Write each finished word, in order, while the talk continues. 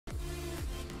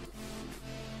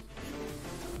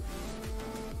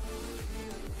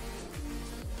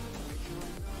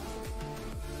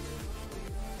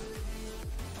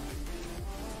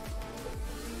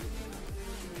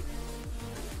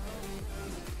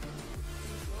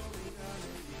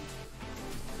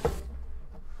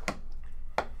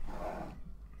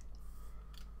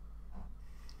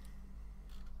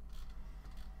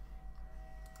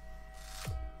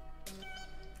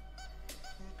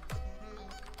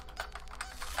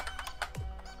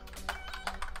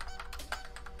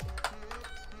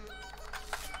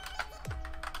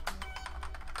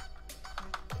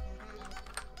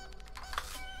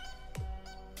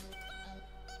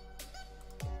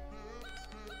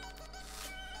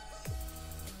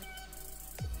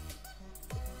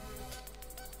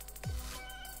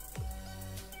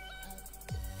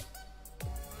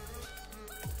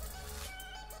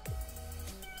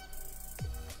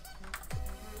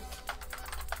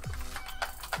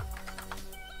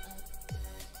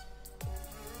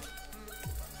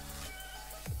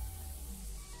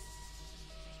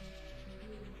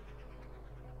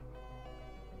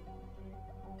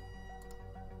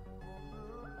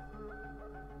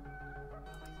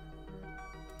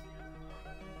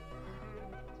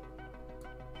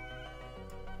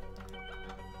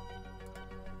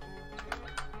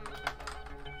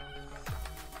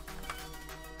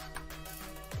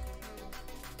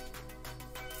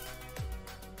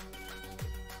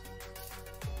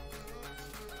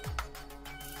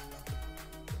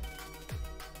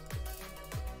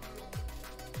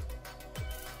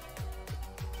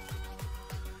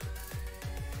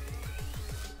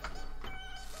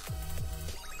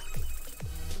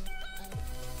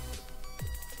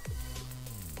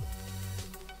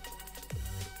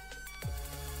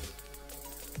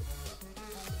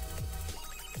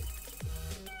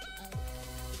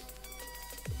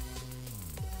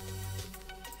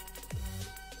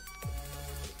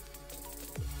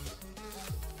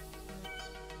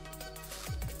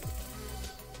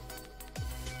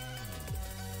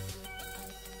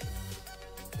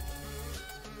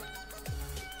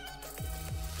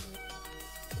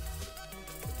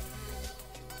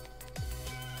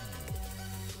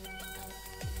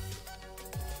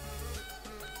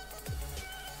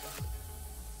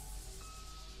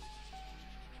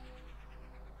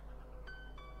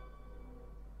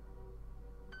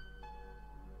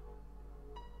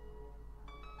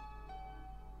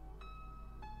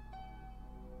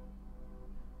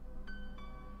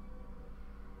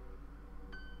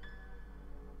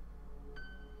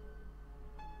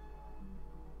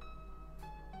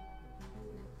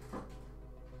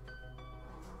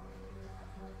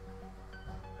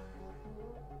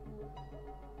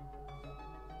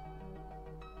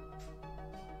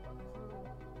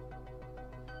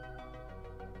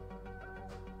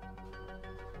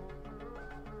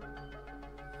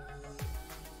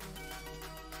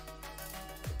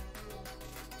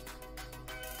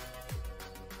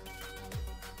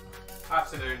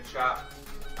Afternoon, chat.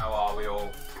 How are we all?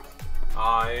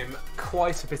 I'm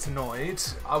quite a bit annoyed.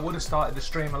 I would have started the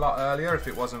stream a lot earlier if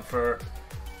it wasn't for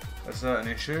a certain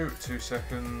issue. 2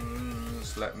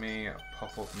 seconds. Let me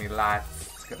pop up me lads.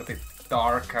 It's getting a bit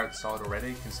dark outside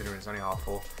already, considering it's only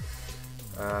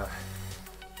 4:30.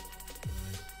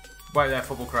 Wait there,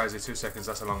 football crazy. 2 seconds.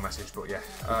 That's a long message, but yeah.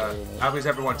 How is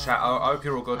everyone, chat? I hope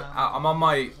you're all good. I'm on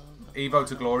my Evo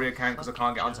to Glory account because I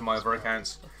can't get onto my other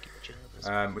accounts,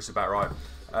 which is about right.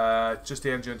 Just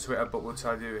DM'd you on Twitter, but we'll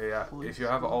tell you here. If you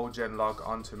have an old gen log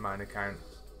onto main account,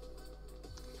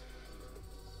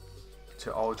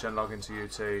 to old gen log into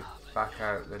UT, back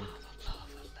out, then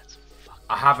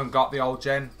I haven't got the old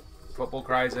gen football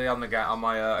crazy on the on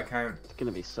my account. It's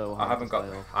gonna be so hard. I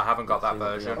haven't got that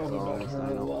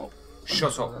version.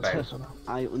 Shut up, Ben.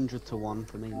 100 to 1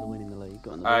 for me winning the league.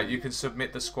 You can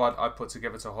submit the squad I put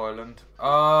together to Hoyland.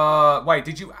 Wait,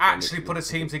 did you actually put a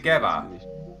team together?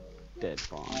 Dead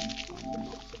fine.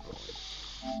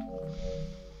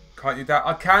 Can't you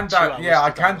I can down. Yeah, I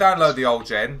can download the old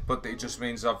gen, but it just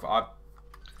means yeah. I'll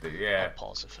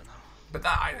pause it for now. But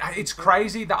it's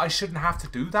crazy that I shouldn't have to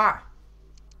do that.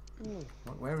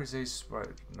 Where is this? Right.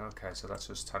 Okay, so that's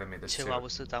just telling me this. 2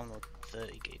 hours to download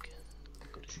 30 gig.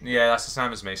 Yeah, that's the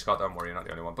same as me, Scott. Don't worry, you're not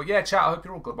the only one. But yeah, chat. I hope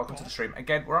you're all good. Welcome to the stream.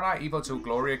 Again, we're on our Evo to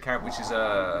Glory account, which is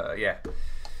yeah.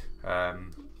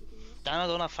 Dan, I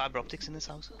don't have fibre optics in this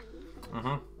house.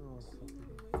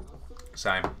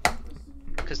 Same.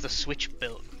 Because the switch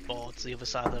built board's the other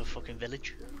side of the fucking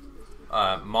village.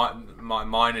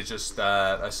 Mine is just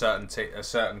a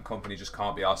certain company just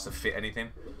can't be asked to fit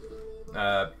anything.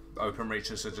 Open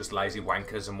reachers are just lazy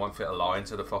wankers and won't fit a line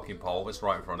to the fucking pole that's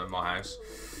right in front of my house.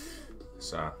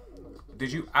 So,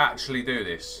 did you actually do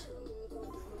this?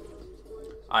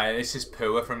 This is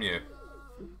poor from you.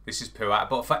 This is poor.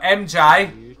 But for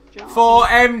MJ,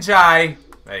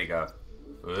 there you go.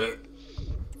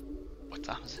 What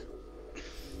time is it?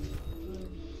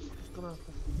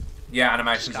 Yeah,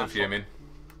 animations are fuming.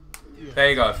 There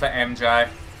you go for MJ.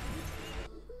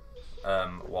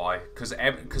 Why? Because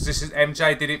this is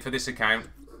MJ did it for this account.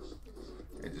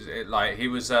 Like he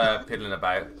was piddling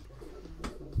about.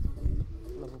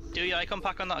 Do your icon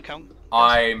pack on that account?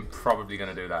 I'm probably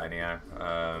gonna do that anyhow.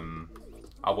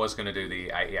 I was gonna do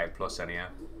the 88 plus anyhow.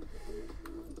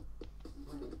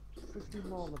 50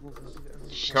 more levels.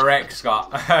 Correct,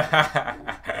 Scott.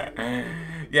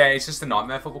 Yeah, it's just a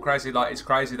nightmare, football crazy. Like it's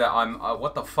crazy that I'm.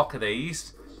 What the fuck are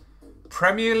these?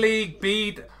 Premier League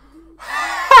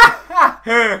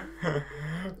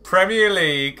Premier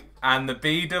League and the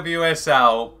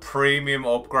BWSL Premium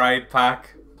Upgrade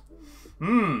Pack.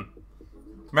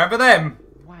 Remember them?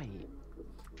 Wait,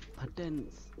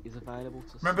 Padence is available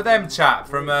to. Remember them, chat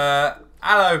from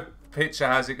hello, picture.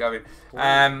 How's it going?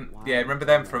 Yeah, remember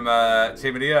them from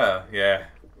Team of the Year? Yeah.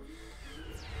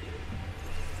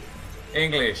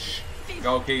 English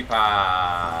goalkeeper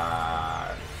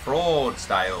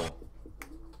Fraudstale.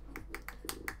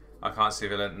 I can't see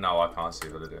Villa. No, I can't see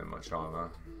Villa doing much either.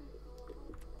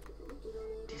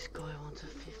 This guy wants a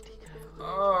 50k.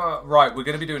 Right, we're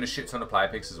going to be doing a shit ton of player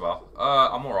picks as well.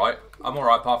 I'm alright. I'm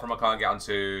alright, apart from I can't get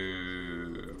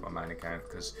onto my main account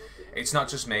because it's not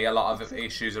just me. A lot of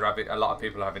issues are having. A lot of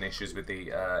people are having issues with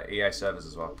the EA servers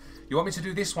as well. You want me to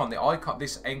do this one, the icon,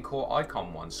 this Encore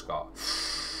icon one, Scott?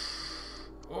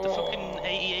 The fucking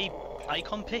AEA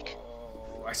icon pick?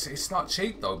 It's not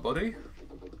cheap though, buddy.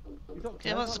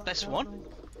 Yeah, well, that's the best one.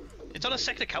 It's on a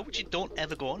second account which you don't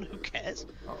ever go on. Who cares?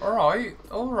 Alright.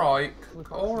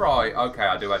 Okay,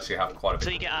 I do actually have quite a bit.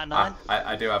 So you get R9.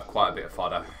 I do have quite a bit of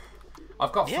fodder.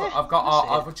 What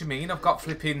do you mean? I've got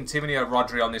flipping Timothy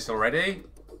Rodri on this already.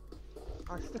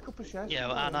 I stick up a share. Yeah,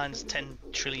 well, R9's 10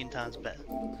 trillion times better.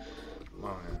 Oh,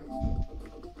 yeah.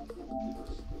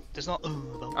 There's not.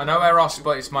 I know Eros,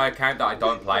 but it's my account that I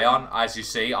don't play on. As you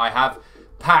see, I have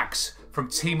packs from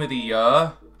Team of the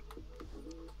Year.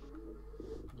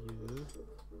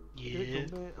 Yeah.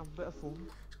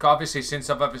 Obviously, since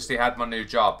I've obviously had my new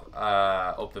job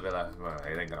up the Villa, well,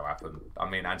 it ain't gonna happen. I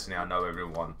mean, Anthony, I know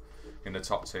everyone in the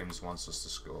top teams wants us to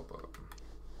score, but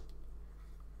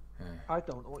yeah. I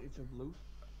don't want you to lose.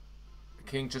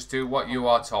 King, just do what you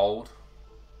are told.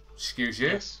 Excuse you,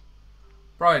 Yes.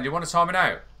 Brian. Do you want to time it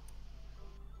out?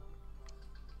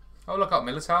 Oh, look up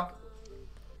Milital.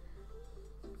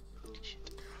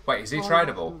 Wait, is he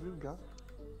tradable?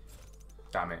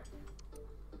 Damn it.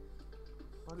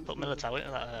 Put Militao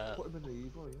into that. Put him in the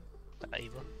Evo, yeah. That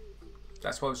Evo.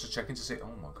 That's what I was just checking to see.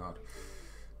 Oh my god.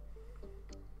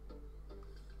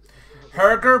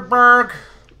 Hergerberg.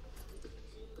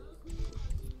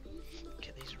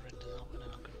 Get these rendered out and then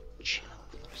I'm gonna chill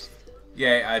out for the rest of the day.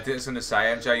 Yeah, I was going to say,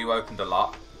 MJ, you opened a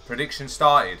lot. Prediction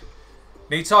started.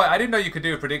 Nito, I didn't know you could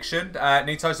do a prediction.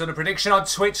 Nito's done a prediction on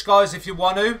Twitch, guys, if you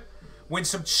want to. Win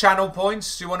some channel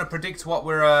points. Do you want to predict what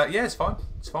we're... yeah, it's fine.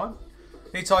 It's fine.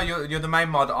 Nito, you're the main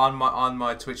mod on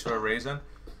my Twitch for a reason.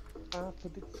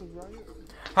 Predict a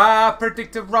riot.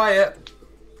 Predict a riot.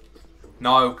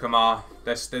 No, come on.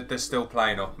 They're still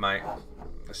playing up, mate.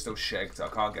 They're still shagged. I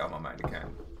can't get on my main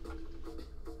account.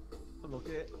 Look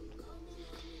at it.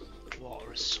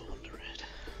 Water is so underrated.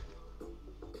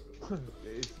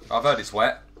 It is. I've heard it's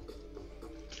wet.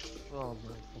 Oh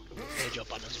my fucking. Hey, your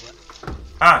banner's wet.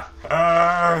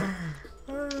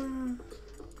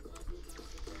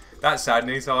 That's sad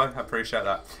news. I appreciate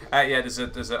that. Yeah, there's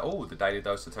a oh, the daily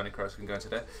dose of Tony Kroos can go into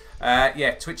there.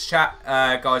 Yeah, Twitch chat,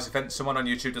 guys. If someone on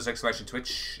YouTube does exclamation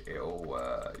Twitch,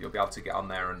 you'll be able to get on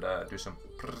there and do some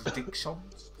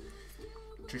predictions.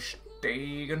 Just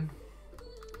Stegen,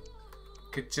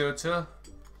 Kituta,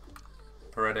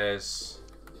 Paredes,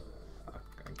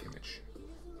 and Kimmich.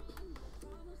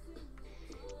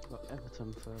 Got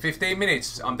Everton first. 15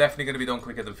 minutes. I'm definitely going to be done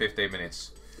quicker than 15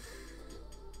 minutes.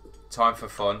 Time for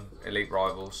fun. Elite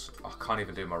rivals. I can't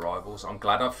even do my rivals. I'm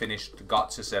glad I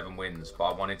got to 7 wins, but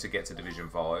I wanted to get to Division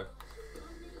 5.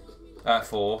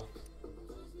 4.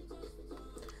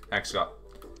 Thanks, Scott.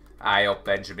 Aye up,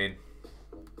 Benjamin.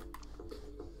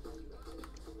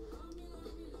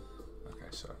 Okay,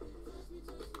 so.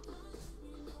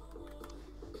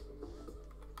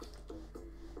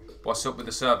 What's up with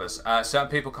the servers? Certain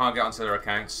people can't get onto their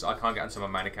accounts. I can't get onto my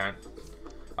main account.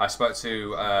 I spoke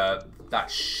to that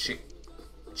shit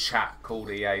chat called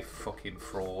EA fucking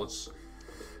frauds.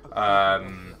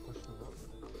 And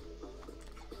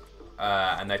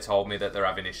they told me that they're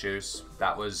having issues.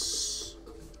 That was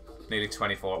nearly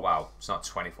 24. Well, it's not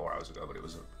 24 hours ago, but it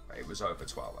was over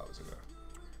 12 hours ago.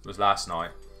 It was last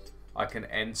night. I can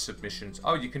end submissions.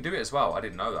 Oh, you can do it as well. I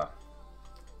didn't know that.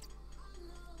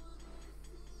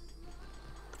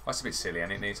 That's a bit silly,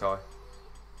 ain't it, Nito?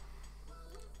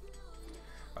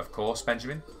 Of course,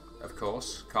 Benjamin. Of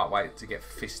course. Can't wait to get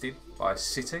fisted by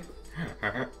City.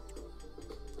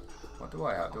 What do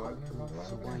I have? Do I have no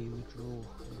Away we draw.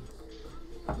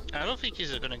 I don't think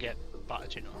he's going to get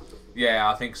battered, you know.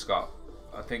 Yeah, I think Scott.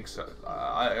 I think so.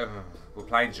 We're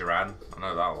playing Duran. I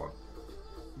know that one.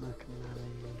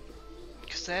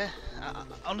 Because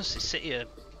honestly, City are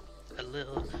a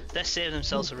little... They're saving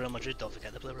themselves for Real Madrid, don't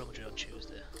forget. They play Real Madrid on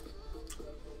Tuesday.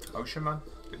 Ocean Man?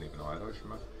 Didn't even know I had Ocean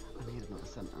Man. I need another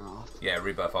centre half. Yeah,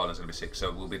 Rebirth Island's going to be sick, so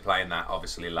we'll be playing that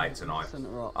obviously late tonight.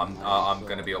 I'm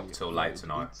going to be up till late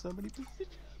tonight. So many positions.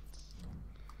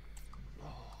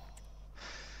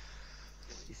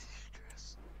 This is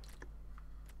stress.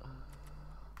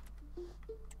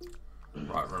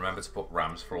 Right, remember to put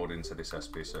Rams fraud into this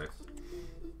SBC.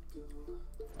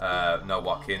 No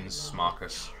Watkins,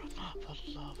 Marcus.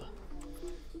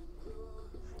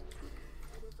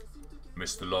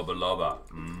 Mr. Loba Loba.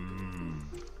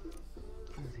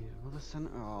 Another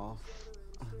centre half.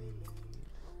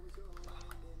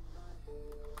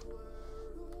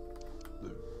 I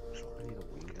need a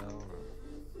winger.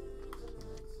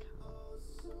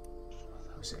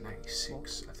 Was it an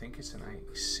 86? I think it's an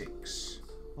 86.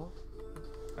 What?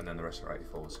 And then the rest are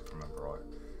 84s, if I remember right.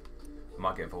 I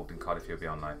might get involved in Cardiff if you'll be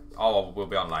on late. Oh, we'll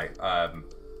be on late.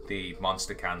 The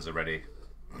monster cans are ready.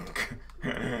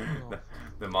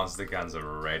 The monster cans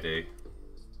are ready.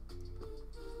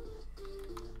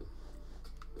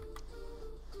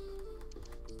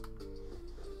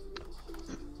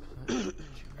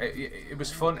 It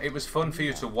was fun. It was fun for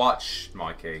you to watch,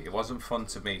 Mikey. It wasn't fun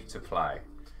to me to play.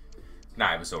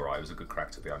 Nah, it was alright. It was a good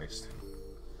crack, to be honest.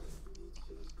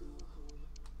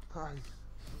 Hi.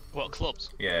 What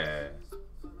clubs? Yeah.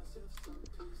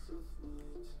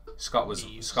 Scott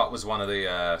was one of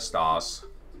the stars.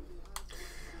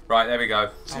 Right, there we go.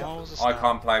 I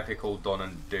can't play pickle, done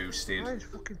and doosted. Why is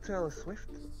fucking Taylor Swift?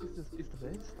 Is the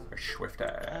main star. Swift.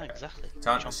 Exactly.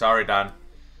 Sorry, Dan.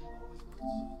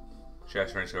 Share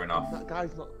screen's going off. That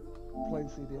guy's not playing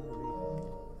CDM with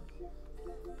me.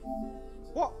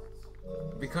 What?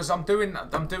 Because I'm doing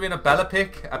a Bella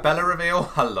pick, a Bella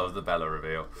reveal. I love the Bella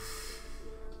reveal.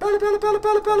 Bella.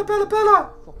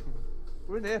 Fucking.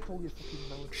 We're in April, you fucking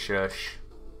melon. Shush.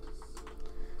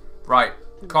 Right,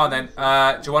 come on then.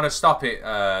 Do you want to stop it?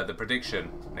 The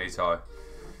prediction, Nito.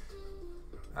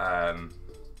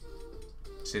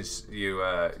 Since you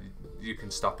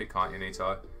can stop it, can't you,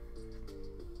 Nito?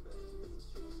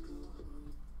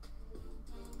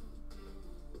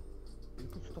 You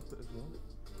could stop it as well.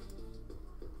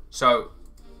 So,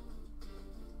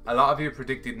 a lot of you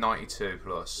predicted 92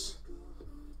 plus.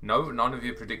 No, none of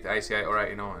you predicted 88 or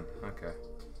 89. Okay.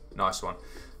 Nice one.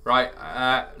 Right,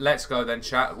 let's go then,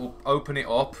 chat. We'll open it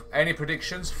up. Any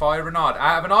predictions? Fire Renard. I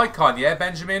have an icon, yeah,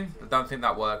 Benjamin? I don't think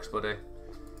that works, buddy.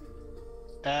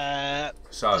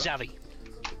 So, Xavi.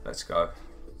 let's go.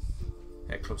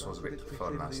 Yeah, Clubs was a bit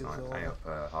fun last night. Hey up,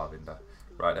 Harvinder.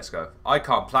 Right, let's go.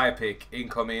 Icon, player pick,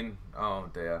 incoming. Oh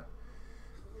dear.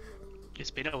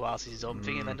 It's been a while since he's on. I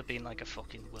think it'll end up being like a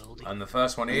fucking worldie. And the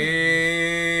first one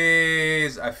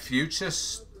is a future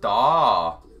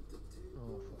star.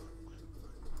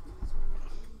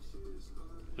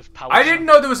 With power. I didn't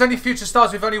know there was any future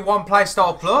stars with only one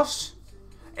playstyle plus.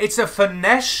 It's a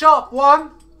finesse shop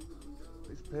one.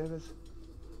 It's Perez.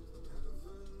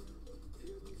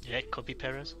 Yeah, it could be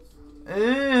Perez.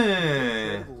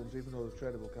 Tradable ones, even though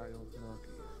they're tradable, can't you? On the market.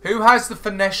 Who has the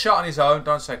finesse shot on his own?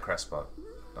 Don't say Crespo.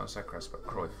 Don't say Crespo.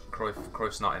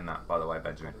 Cruyff's not in that, by the way,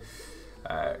 Benjamin. Is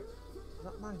that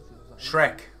 90?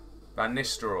 Shrek. Van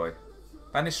Nistelrooy.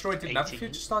 Van Nistelrooy didn't have a 18.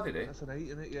 future star, did he? That's an 8,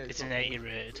 isn't it? Yeah, It's an 80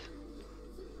 rated.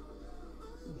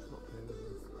 It's not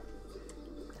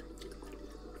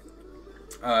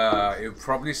Perez. It'll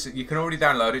probably. You can already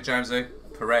download it, Jamesy.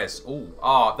 Perez.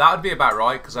 Oh, that would be about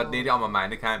right because I'd need it on my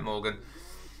main account, Morgan.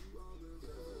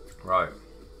 Right.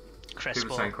 Crespo.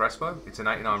 People saying Crespo. It's an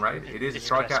 89 rated. It is a It's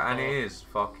strikeout, Crespo. and it is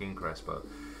fucking Crespo.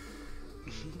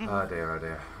 Oh dear, oh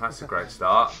dear. That's a great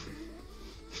start.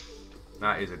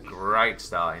 That is a great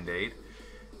start indeed.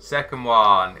 Second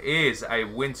one is a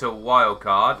winter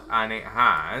wildcard, and it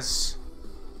has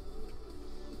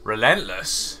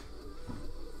Relentless.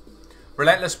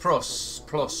 Relentless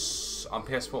Plus on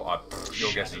PS4.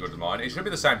 Your guess is as good as mine. It should be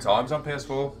the same times on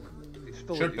PS4. It's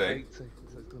still Should be. 80, so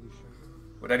it's gonna be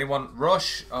shit. Would anyone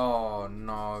rush? Oh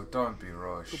no, don't be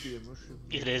rush. Could be a Russian.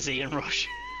 It is Ian Rush.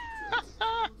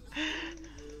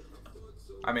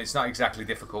 I mean, it's not exactly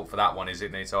difficult for that one, is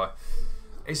it, Nito?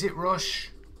 Is it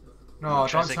rush? No,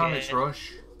 don't tell me it's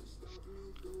rush.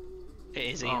 It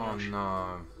is Ian Oh Rush.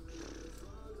 no.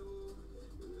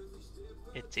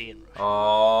 It's Ian Rush.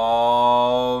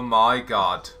 Oh my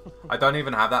god. I don't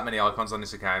even have that many icons on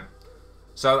this account.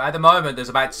 So at the moment there's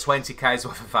about 20k's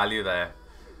worth of value there.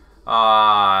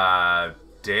 Ah,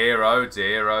 dear, oh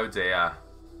dear, oh dear.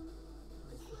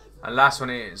 And last one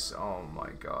is, oh my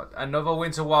god, another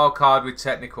winter wildcard with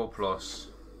technical plus.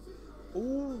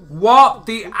 Ooh, What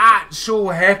the actual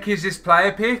heck is this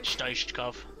player pick?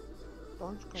 Stoichkov.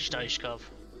 Stoichkov.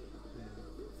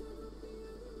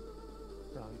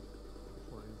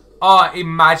 Oh,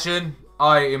 imagine.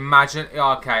 Okay,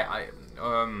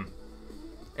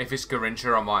 if it's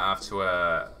Garincha, I might have to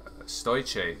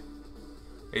Stoichi.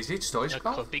 Is it It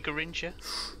Stoichkov? could be Garincha.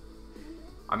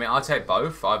 I mean, I'll take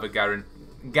both. Either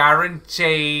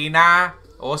Garanchina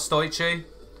or Stoichi.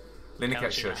 Lineker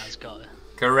Garincha shush. has got it.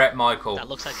 Correct, Michael. That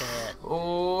looks like a.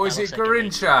 Oh, is that it looks like a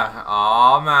Garincha?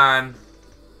 Oh man.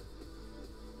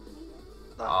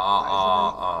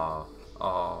 Oh.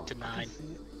 It's a 9.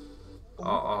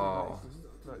 Oh.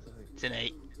 It's an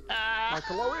 8.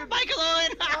 Michael Owen. Michael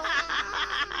Owen!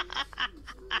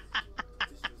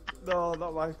 No,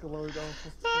 not Michael Owen.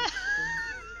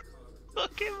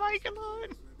 Fucking Michael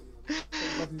Owen!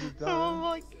 Oh Oh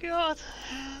my god!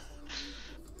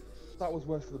 That was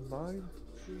worse than mine.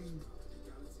 Jeez.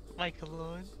 Michael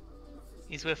Owen.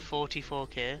 He's worth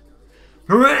 44k.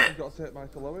 You've got to take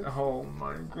Michael Owen. Oh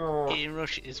my god. Ian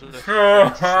Rush is worth.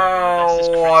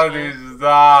 What is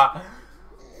that?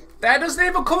 That doesn't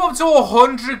even come up to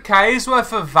 100k's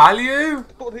worth of value.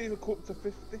 Don't even come up to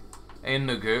 50. In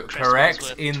the Crespo's correct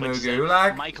worth in the 27.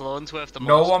 gulag. Michael Owen's worth the most.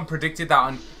 No one predicted that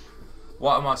on.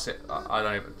 What am I saying? I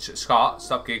don't even. Scott,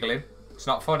 stop giggling. It's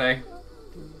not funny.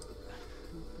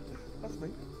 That's me.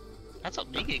 That's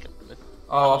not me giggling.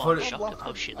 Oh, I I'm thought it. shocked at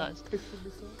how shit that is. Pissing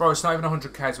myself. Bro, it's not even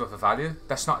 100k's worth of value.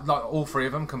 That's not like all three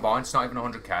of them combined. It's not even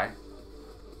 100k.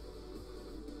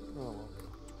 Oh well.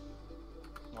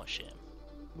 What shit?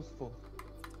 It was fun.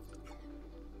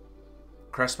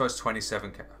 Crespo's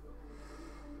 27k.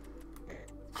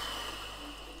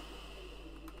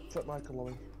 Take Michael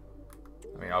Owen.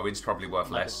 I mean, Owen's probably worth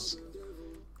less.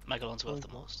 Michael Owen's worth the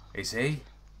most. Is he?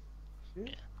 Yeah.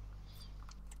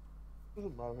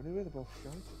 Doesn't matter anyway, they're both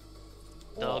shite.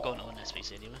 They're all going to an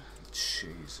SBC anyway.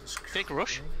 Jesus Christ. Big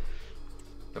Rush.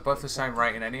 They're both the same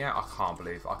rating anyhow. I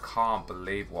can't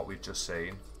believe what we've just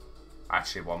seen.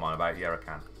 Actually, what am I about? Yeah, I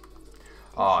can.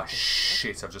 Oh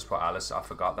shit! I've just put Allison. I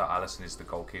forgot that Allison is the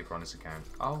goalkeeper on this account.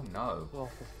 Oh no! Oh,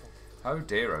 for fuck. Oh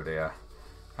dear! Oh dear!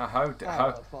 Oh dear!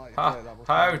 that's fine. Yeah, that was Oh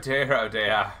fine. dear! Oh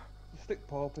dear! Stick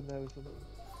Pope in there or something.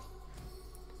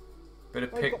 Bit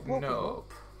of Oh, you've got pick Pope as well.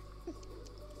 up.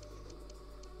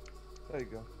 There you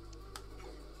go.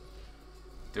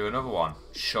 Do another one.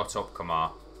 Shut up,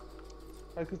 Kamar.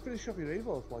 I can finish off your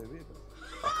evils while you're eating.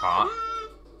 I can't.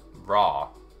 Raw.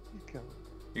 You can.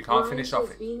 You can't finish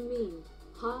off it. Being mean.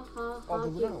 Ha ha ha. Oh, does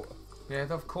it giggle. out?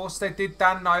 Yeah, of course they did,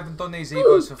 Dan. I haven't done these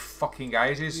evos for fucking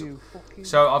ages. You fucking...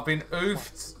 So I've been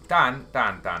oofed. Dan.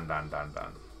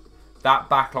 That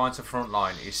back line to front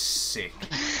line is sick.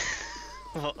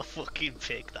 What a fucking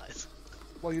pig that is.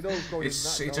 Well, you know it's going in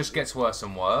that, It just gets worse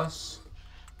and worse.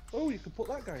 Oh, you can put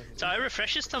that guy in. So I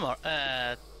refreshes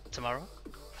tomorrow. Tomorrow.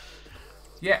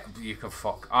 Yeah, you can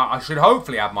fuck. I should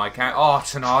hopefully have my account. Oh,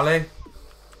 Tonali.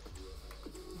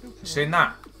 You seen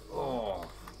that? Oh.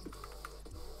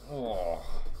 Oh.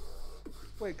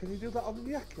 Wait, can you do that on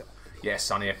Yaka? Yes,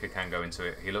 Sonieka can go into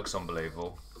it. He looks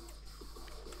unbelievable.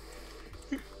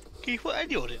 Can you put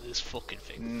anyone in this fucking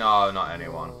thing? No, not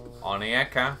anyone.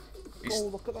 Onyeka. Oh,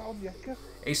 look at that on Yaka.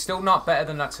 He's still not better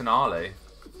than that Tonali.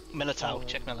 Militao,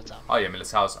 check Militao. Oh yeah,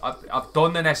 Militao's. I've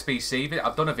done an SBC video.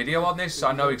 I've done a video on this, so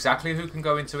I know exactly who can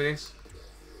go into this.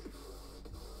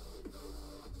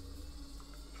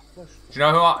 Do you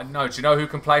know who? No. Do you know who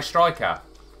can play striker?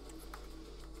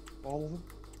 All of them.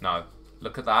 No.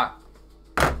 Look at that.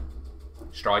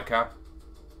 Striker.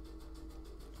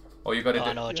 All you got to do.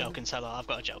 I know a Joe Cancelo. I've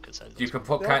got a Joe Cancelo. You can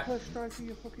put. They'll play striker,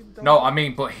 you fucking dog. No, I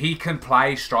mean, but he can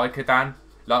play striker, Dan.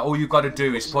 Like all you got to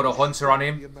do is put a hunter on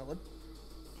him. You melon.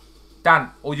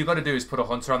 Dan, all you got to do is put a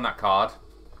hunter on that card.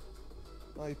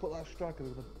 No, you put that striker,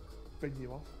 they're gonna bring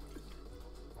you off.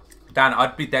 Dan,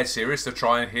 I'd be dead serious to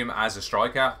trying him as a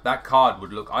striker. That card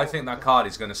would look. I think that card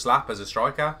is going to slap as a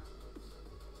striker.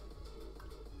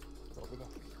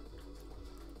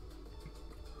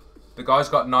 The guy's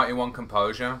got 91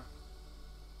 composure.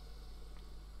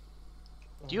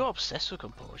 You're obsessed with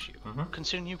composure,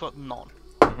 considering you've got none.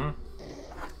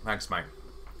 Thanks, mate.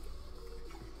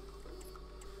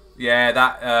 Yeah,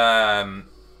 that.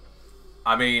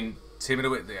 I mean,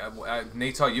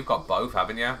 Nito, you've got both,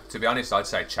 haven't you? To be honest, I'd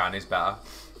say Chan is better.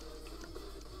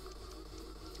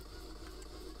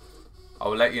 I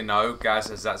will let you know, guys,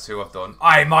 as that's who I've done.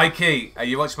 Aye, Mikey! Are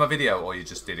you watching my video, or you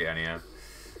just did it anyhow?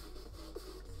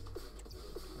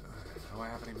 Do I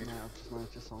have any video? Now I've just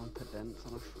managed to sign Pedence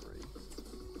on a free.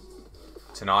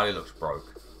 Tonali looks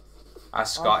broke.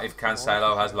 Ask Scott if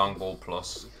Cancelo has long ball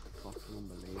plus. Fucking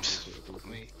unbelievable.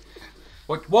 Me.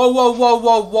 What? Whoa, whoa, whoa,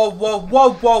 whoa, whoa, whoa,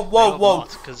 whoa, whoa, whoa, whoa, Not,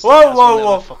 'cause whoa, that's whoa, when they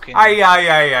whoa. were fucking- Ay, ay,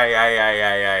 ay, ay, ay, ay,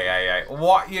 ay, ay, ay, ay.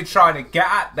 What are you trying to get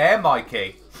at there,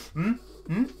 Mikey?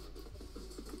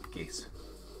 Get.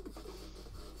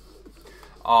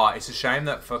 Oh, it's a shame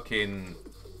that fucking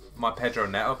my Pedro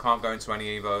Neto can't go into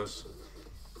any Evos.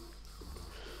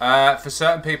 For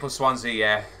certain people, Swansea,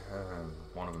 yeah.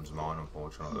 One of them's mine,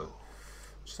 unfortunately.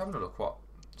 Just having a look what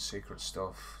secret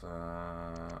stuff.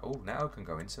 Oh, Neto can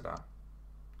go into that.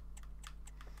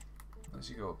 What does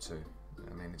he go up to?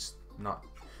 I mean, it's not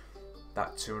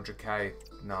that 200k.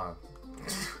 No.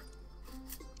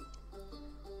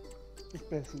 It's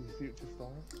basically future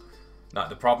stars. No,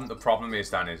 the problem is,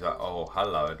 Dan, is that, oh,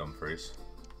 hello, Dumfries.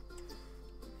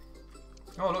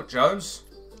 Oh, look, Jones.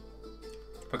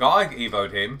 Forgot I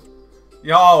evoed him.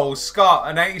 Yo, Scott,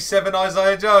 an 87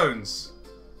 Isaiah Jones.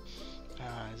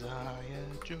 Isaiah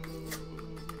Jones.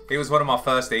 He was one of my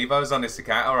first evos on this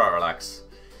account. Alright, relax.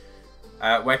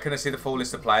 Where can I see the full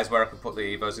list of players where I can put the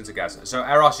evos into gas? So,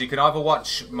 Eros, you can either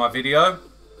watch my video,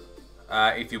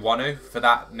 if you want to, for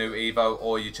that new evo,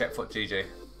 or you check FootGG.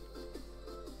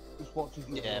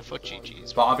 Yeah,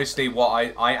 FootGG's. But obviously,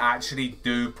 what I actually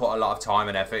do put a lot of time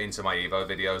and effort into my evo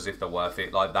videos if they're worth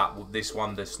it. Like that, this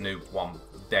new one,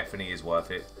 definitely is worth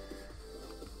it.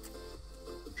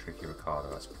 Tricky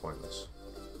Ricardo, that's pointless.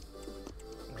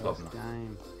 First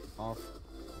game of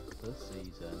the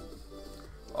season.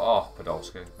 Oh,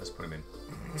 Podolski, let's put him in.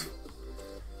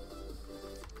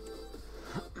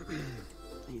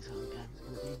 These home games are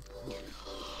going to be important.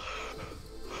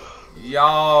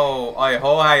 Yo, oi,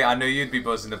 Jorge, I knew you'd be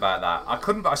buzzing about that.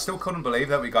 I still couldn't believe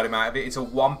that we got him out of it. It's a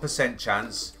 1%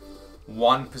 chance.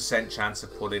 1% chance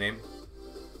of pulling him.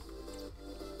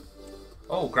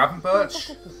 Oh,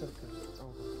 Gravenberch.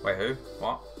 Wait, who?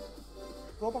 What?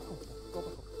 Go back up. Go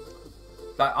back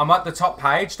up. I'm at the top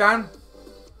page, Dan.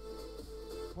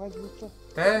 Where's Rutter?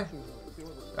 There.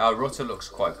 Oh, Rutter looks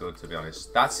quite good, to be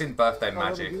honest. That's in Birthday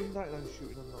Magic.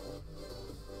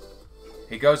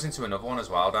 He goes into another one as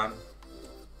well, Dan.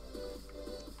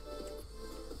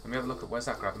 Let me have a look at where's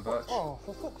that Gravenberch. Oh,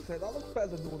 for fuck's sake, that looks better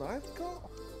than the one I've got.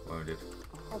 Wounded.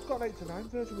 I've got an 89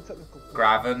 version with technical.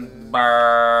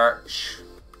 Gravenberch.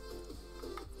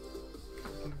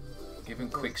 Give him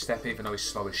quick step even though he's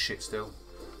slow as shit still.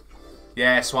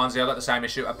 Yeah, Swansea, I got the same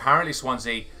issue. Apparently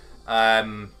Swansea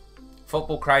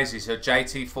Football Crazy, so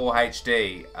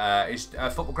JT4HD. Is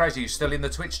Football Crazy, you still in the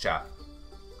Twitch chat?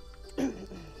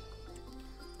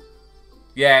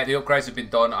 Yeah, the upgrades have been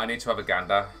done. I need to have a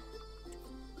gander.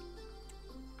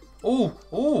 Ooh,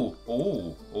 ooh,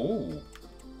 ooh, ooh,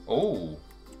 ooh,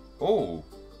 ooh.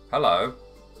 Hello.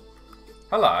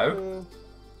 Hello.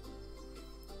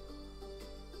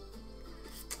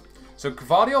 So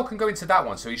Gvardiol can go into that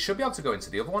one, so he should be able to go into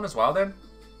the other one as well then.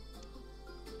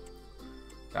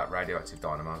 That radioactive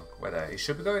dynamo. Where there? He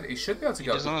should be going. He should be able to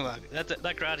go.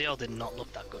 That Gradiol did not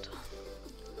look that good.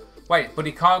 Wait, but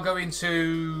he can't go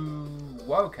into.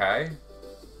 Well, okay.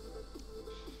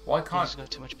 Why can't? He's got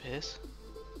too much pace.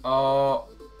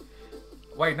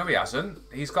 Wait, no, he hasn't.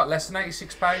 He's got less than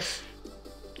 86 pace.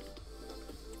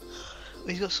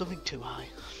 He's got something too high.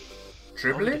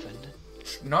 Dribbling?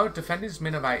 No, defending's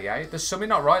min of 88. There's something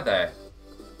not right there.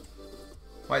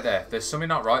 Wait there. There's something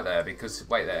not right there because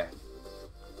wait there.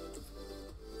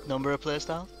 Number of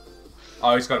playstyle?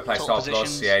 Oh, he's got a playstyle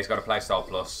plus. Yeah, he's got a playstyle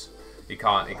plus. He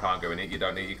can't go in it. You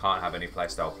can't have any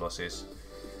playstyle pluses.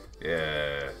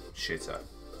 Yeah, shitter.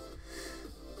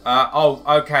 Oh,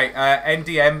 okay.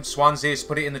 NDM Swansea's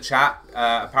put it in the chat.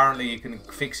 Apparently you can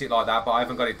fix it like that, but I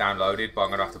haven't got it downloaded. But I'm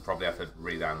gonna probably have to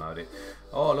re-download it.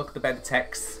 Oh, look at the better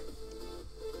text.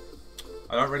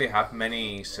 I don't really have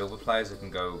many silver players that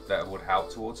can go that would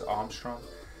help towards Armstrong.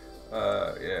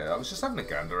 Yeah, I was just having a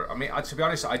gander. I mean, to be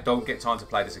honest, I don't get time to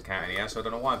play this account anyhow, so I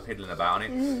don't know why I'm piddling about on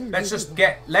it.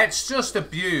 Let's just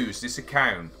abuse this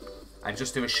account and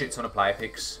just do a shit ton of player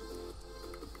picks.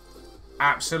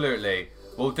 Absolutely,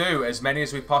 we'll do as many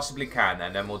as we possibly can,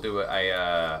 and then we'll do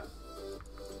a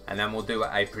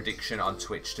prediction on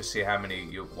Twitch to see how many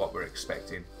what we're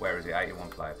expecting. Where is it? 81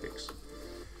 player picks.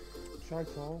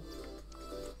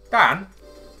 Dan,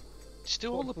 just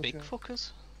do all the big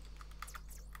fuckers.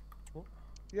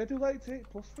 Yeah, I do like 8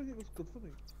 plus for it was good for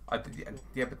me.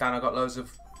 Yeah, but Dan, I got loads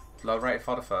of low rated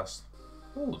fodder first.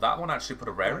 Ooh, that one actually put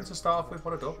a rare in to start off with.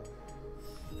 What a dub.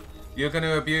 You're going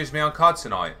to abuse me on COD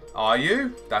tonight, are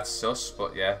you? That's sus,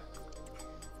 but yeah.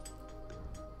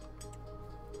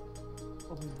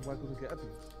 I mean, why going to get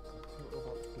abused? I don't know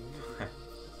about the game.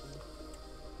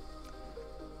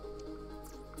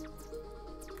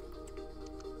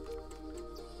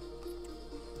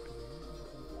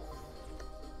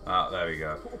 Oh, there we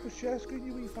go. Put up a share screen,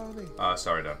 you wee fanny. Oh,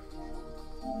 sorry, Dan.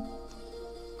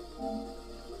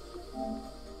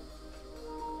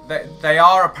 They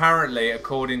are apparently,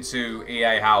 according to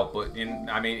EA Help, but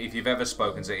I mean, if you've ever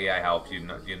spoken to EA Help, you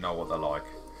know what they're like.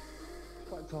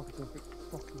 It's like talking to a big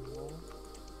fucking wall.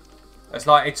 It's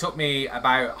like it took me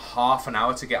about half an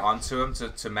hour to get onto them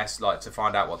to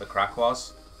find out what the crack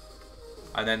was,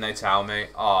 and then they tell me,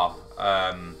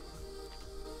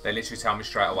 they literally tell me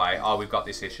straight away, oh, we've got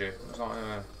this issue. I was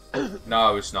like,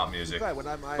 no, it's not music.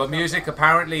 But music,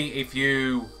 apparently, if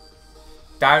you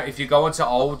go onto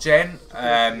old gen,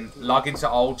 log into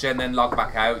old gen, then log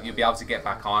back out, you'll be able to get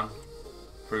back on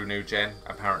through new gen.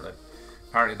 Apparently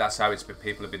that's how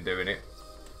people have been doing it.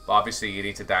 But obviously, you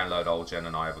need to download old gen,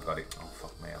 and I haven't got it. Oh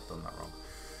fuck me, I've done that wrong.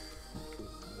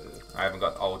 I haven't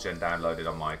got old gen downloaded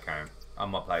on my account on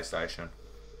my PlayStation,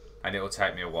 and it will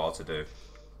take me a while to do.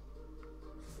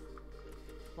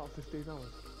 About 15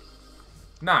 hours.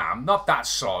 Nah, I'm not that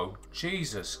slow.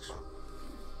 Jesus.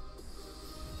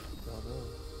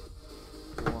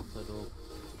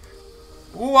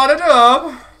 What a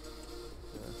dub!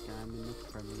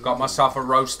 Got myself a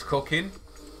roast cooking.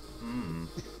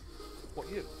 What,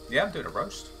 you? Yeah, I'm doing a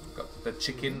roast. Got the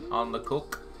chicken on the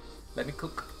cook. Let me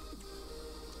cook.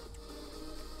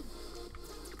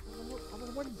 On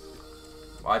a Wednesday?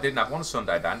 Well, I didn't have one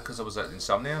Sunday, Dan, because I was at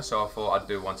insomnia, so I thought I'd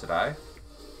do one today.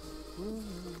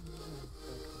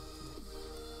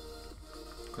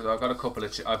 Because I got a couple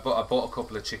of I bought a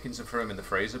couple of chickens and threw them in the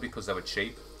freezer because they were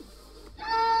cheap.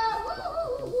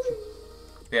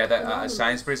 Yeah, at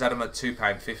Sainsbury's had them at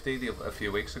 £2.50 a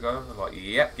few weeks ago. I was like,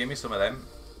 yep, give me some of them.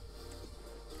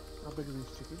 How big are these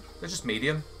chickens? They're just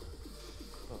medium.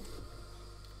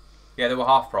 Yeah, they were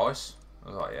half price. I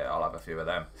was like, yeah, I'll have a few of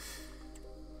them.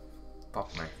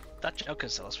 Pop me. That Joker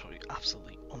cell is probably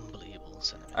absolutely unbelievable in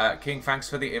cinema. King, thanks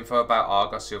for the info about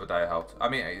Argos the other day. Helped. I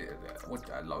mean,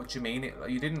 what do you mean?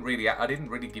 You didn't really. I didn't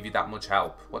really give you that much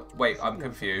help. What? Wait, I'm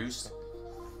confused.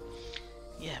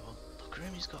 Yeah, well, look at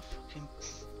him. He's got fucking.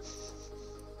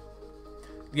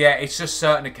 Yeah, it's just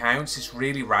certain accounts. It's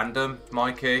really random,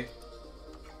 Mikey.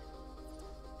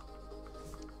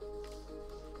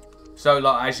 So,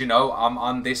 like, as you know, I'm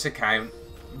on this account,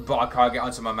 but I can't get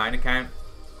onto my main account.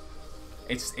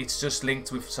 It's just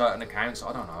linked with certain accounts.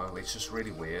 I don't know. It's just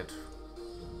really weird.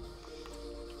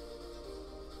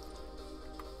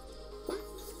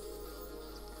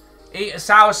 Eat a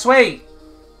sour sweet.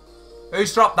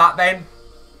 Who's dropped that then?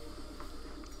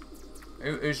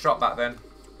 Who's dropped that then?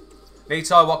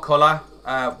 Nito, what colour?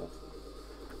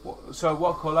 So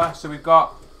what colour? So we've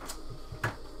got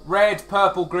red,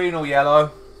 purple, green or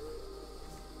yellow.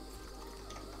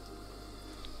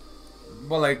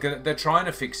 Well, they're trying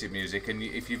to fix it, music, and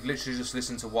if you've literally just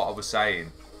listened to what I was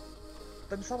saying,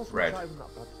 red.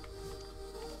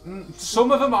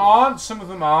 Some of them aren't, some of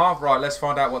them are. Right, let's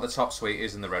find out what the top sweet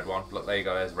is in the red one. Look, there you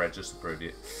go, there's red just to prove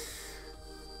it.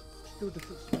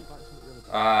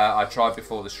 I tried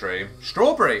before the stream.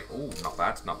 Strawberry! Oh, not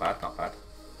bad, not bad, not bad.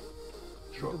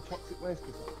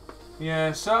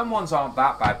 Yeah, certain ones aren't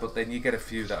that bad, but then you get a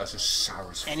few that are just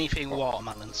sour as fuck. Anything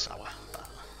watermelon sour.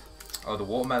 Oh, the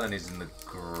watermelon is in the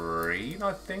green,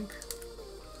 I think.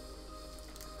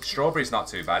 Strawberry's not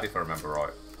too bad, if I remember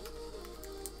right.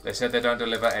 They said they don't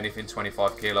deliver anything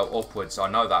 25 kilo upwards. I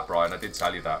know that, Brian. I did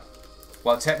tell you that.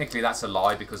 Well, technically, that's a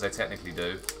lie, because they technically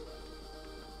do.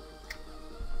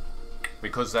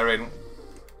 Because they're in...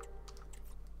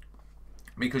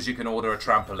 Because you can order a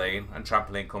trampoline, and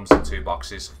trampoline comes in 2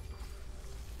 boxes.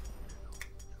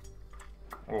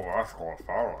 Oh, that's quite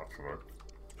far, actually.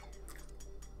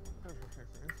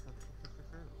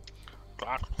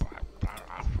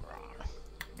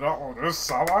 That one is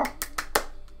sour.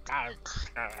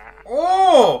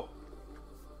 Oh!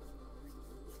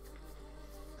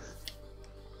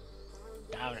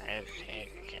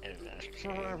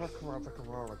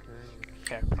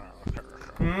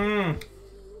 Mmm.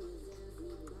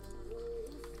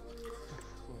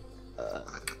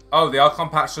 Oh, the icon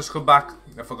pack's just come back.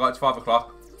 I forgot it's 5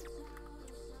 o'clock.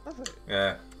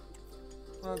 Yeah.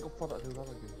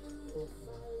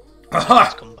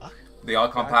 It's come back. The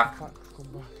icon pack.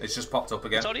 It's just popped up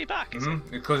again. It's already back, is it?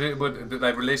 Because it would.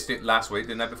 They released it last week,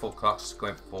 didn't they? Before clocks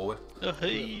going forward. Oh,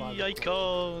 hey,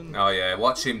 icon. Oh yeah,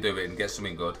 watch him do it and get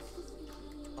something good.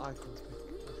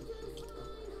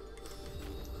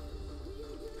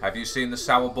 Have you seen the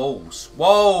sour balls?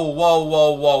 Whoa, whoa,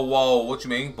 whoa, whoa, whoa! What do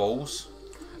you mean, balls?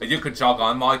 You could jog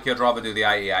on, Mike. I'd rather do the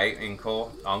 88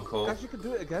 encore. Guys, you can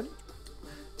do it again.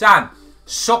 Dan,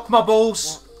 suck my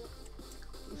balls.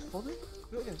 It's funny.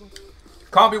 Do it again. Go.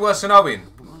 Can't be worse than Owen.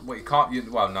 Well, you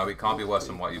can't. Well, no, it can't be worse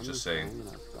than what you've just seen.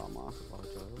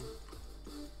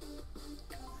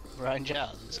 Ryan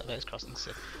Giles, I bet it's crossing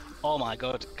the Oh my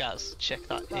god, guys, check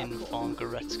that in on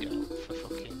Goretzka for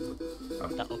fucking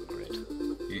that upgrade.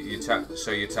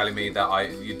 So you're telling me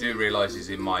that you do realise he's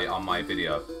on my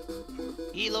video?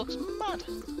 He looks mad.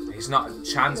 He's not.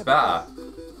 Chan's better,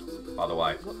 by the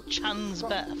way. Chan's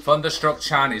better. Thunderstruck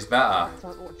Chan is better.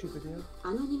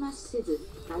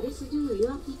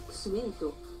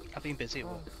 I've been busy at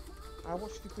work. I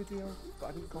watched the video, but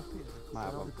I didn't copy it.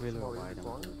 I've got really wide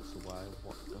on so why,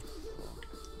 what the fuck?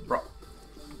 Bro.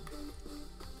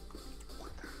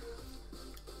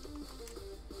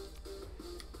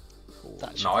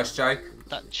 Nice, Jake.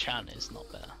 That Chan is not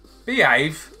better.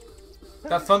 Behave.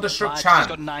 That Thunderstruck He's Chan.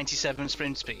 got 97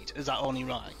 sprint speed. Is that only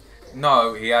right?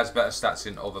 No, he has better stats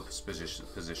in other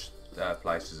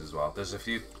places as well. There's a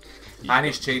few. And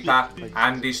he's cheaper.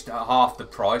 And he's half the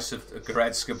price of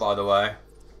Goretzka, by the way.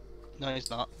 No, he's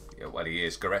not. Yeah, well, he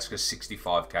is. Goretzka's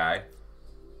 65k.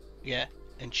 Yeah,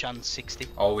 and Chan's 60.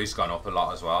 Oh, he's gone up a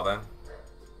lot as well then.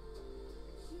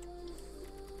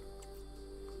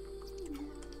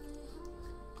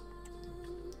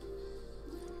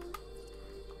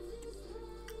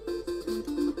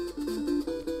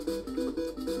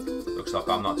 Looks like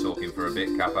I'm not talking for a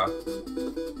bit, Kappa.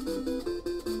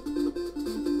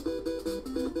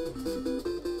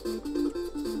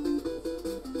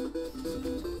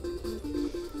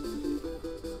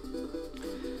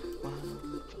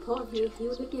 Jorge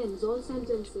viewed again all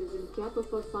sentences in Kappa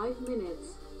for 5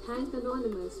 minutes. Thank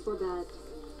Anonymous for that.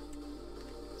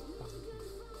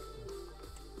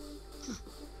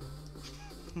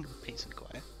 Peace and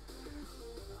quiet.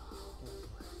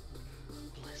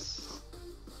 Bliss.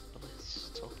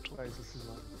 Talk to Guys, this is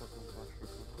like fucking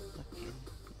flashback. fucking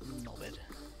knobhead.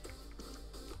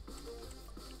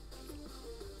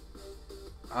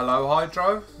 Hello,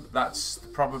 Hydro. That's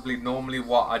probably normally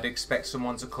what I'd expect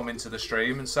someone to come into the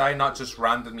stream and say, not just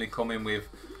randomly come in with,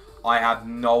 I have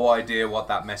no idea what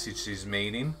that message is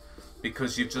meaning,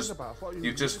 because you've just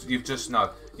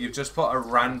put a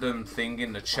random thing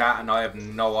in the chat and I have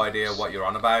no idea what you're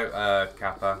on about,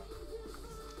 Kappa.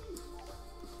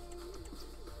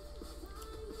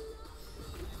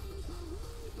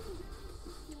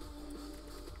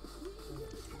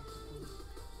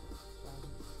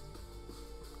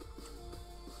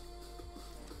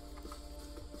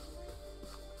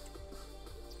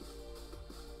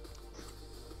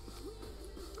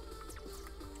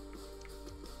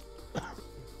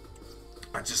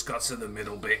 I just got to the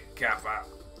middle bit, Kappa.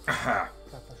 Kappa's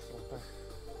still back.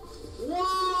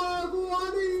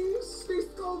 Guanis!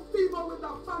 Disco Vivo with the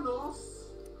panos!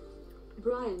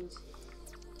 Bryant.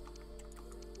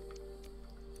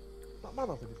 That man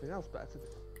have anything else better to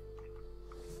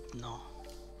do No.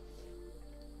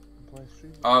 than play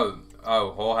stream?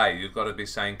 Oh, Jorge, you've got to be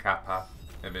saying Kappa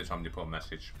every time you put a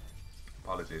message.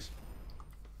 Apologies.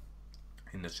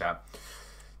 In the chat.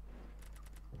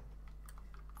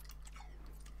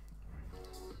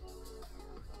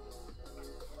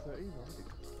 13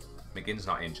 already. McGinn's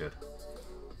not injured.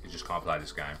 He just can't play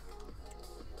this game.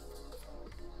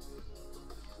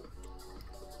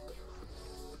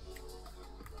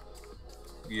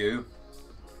 You.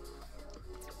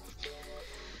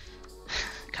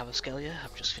 Cavascalia,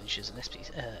 I've just finished as an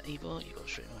SBC. Evo, you got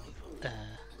straight on Evo.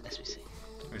 SBC.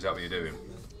 Is that what you're doing?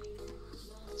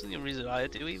 That's the only reason why I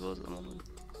do Evos at the moment.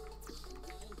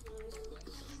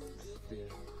 Yeah.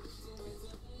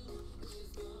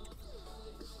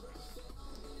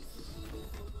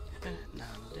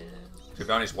 To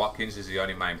be honest, Watkins is the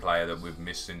only main player that we've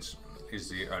missed since. Is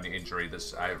the only injury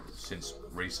that's out since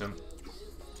recent.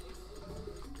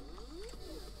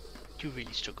 You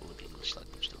really struggle with English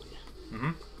language, don't you?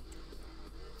 Mhm.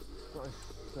 What is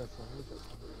first language?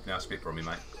 Now speak for me,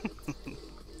 mate.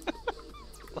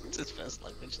 What's his first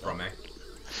language? From me.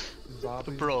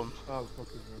 Zimbabwean? Brum. Oh,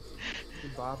 fucking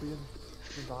Zimbabwean.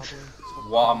 Zimbabwean.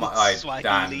 What am I? Swahili.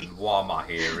 Dan, what am I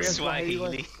hearing?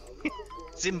 Swahili.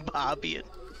 Zimbabwean.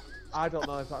 I don't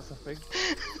know if that's a thing.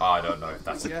 I don't know if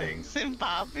that's a Yeah. thing.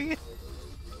 Zimbabwean.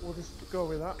 We'll just go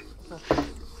with that.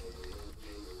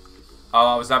 Oh,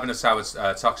 I was having a sour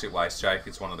toxic waste, Jake.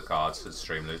 It's one of the cards that's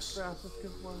Streamloots.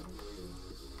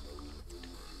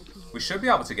 We should be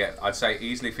able to get, I'd say,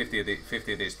 easily 50 of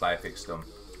these player picks done.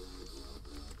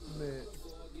 Mate.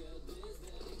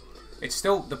 It's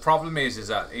still, the problem is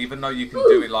that even though you can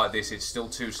do it like this, it's still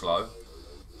too slow.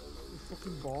 It's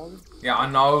fucking boring. Yeah, I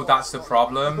know, that's the I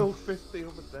problem. built 50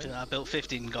 other day. Do you know, I built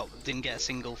 50 and didn't get a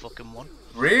single fucking one.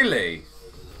 Really?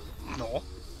 No.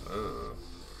 Ugh.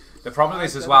 The problem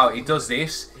is as well, it does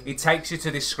this, it takes you to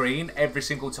this screen every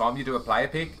single time you do a player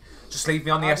pick. Just leave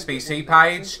me on the SBC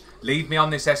page, leave me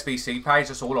on this SBC page,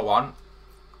 that's all I want.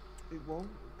 It won't,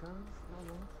 it can't,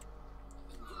 no.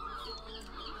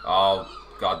 Oh,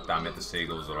 god damn it, the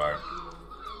seagulls are out.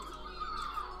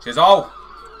 Cheers, oh!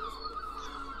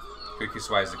 Quickest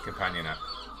way is the companion app.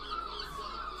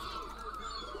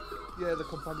 Yeah, the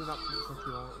companion app looks like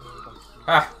you out.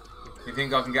 Ah! You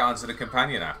think I can get onto the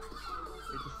companion app?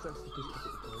 It just sets the pistol at the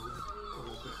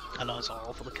play. I know it's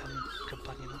all for the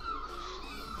companion.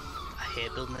 I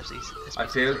hate building SBC. I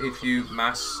feel if you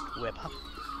mass web app.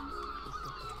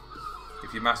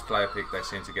 player pick, they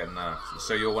seem to get nerfed.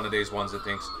 So you're one of these ones that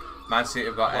thinks Man City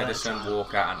have got Edison,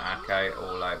 Walker, and Ake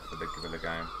all out for the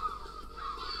game.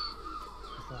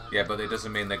 Yeah, but it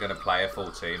doesn't mean they're going to play a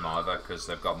full team either, because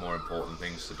they've got more important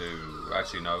things to do.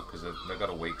 Actually, no, because they've got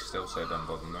a week still, so it doesn't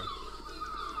bother them.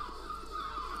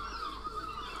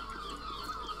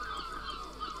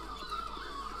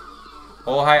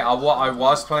 Oh hey, what I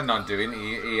was planning on doing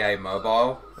EA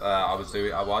Mobile. I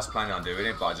was planning on doing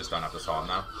it, but I just don't have the time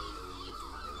now.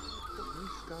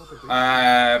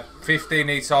 15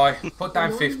 Itai. Put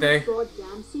down 50.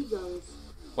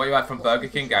 What you had from Burger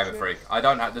King, Gamer Freak? I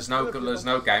don't have. There's no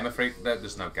Gamer Freak.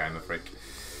 There's no Gamer Freak.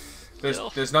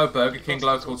 There's no Burger King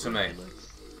local to me,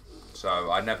 so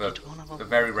I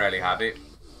very rarely have it.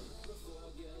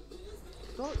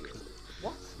 What?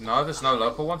 No, there's no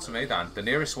local one to me, Dan. The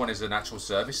nearest one is an actual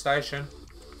service station.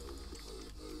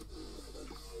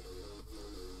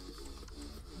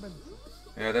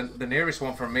 Yeah, the nearest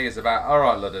one from me is about,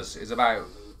 alright, Ludders, is about,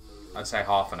 I'd say,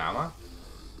 half an hour.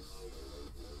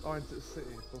 Oh, into the city.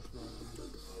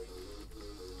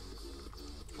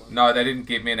 No, they didn't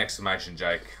give me an exclamation,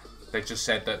 Jake. They just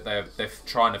said that they're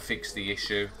trying to fix the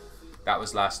issue. That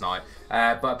was last night.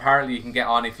 But apparently you can get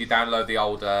on if you download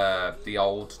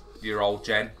your old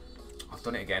gen. I've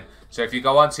done it again. So if you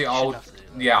go onto your old,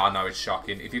 yeah, I know it's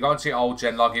shocking. If you go onto your old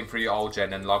gen, log in for your old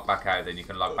gen, and log back out, then you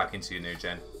can log back into your new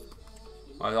gen.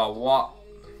 I was like, what?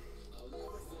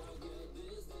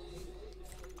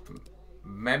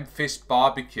 Memphis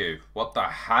barbecue. What the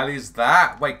hell is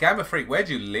that? Wait, Gamer Freak, where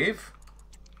do you live?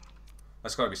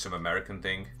 That's got to be some American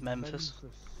thing. Memphis.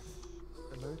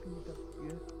 American,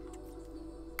 yeah.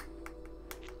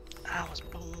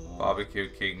 Barbecue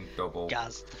King double.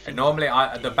 Gaz. And normally,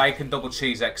 the bacon double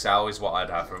cheese XL is what I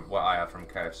have from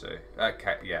KFC.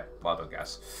 Yeah, well done,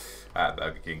 Gaz.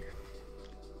 Burger King.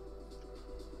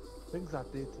 Things I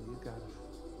did to you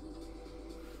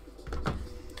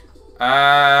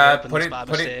Put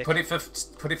it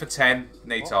for 10.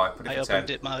 Nitai, put it for 10. I opened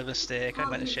it my mistake. I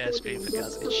meant to share screen for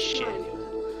guys. It's shit anyway.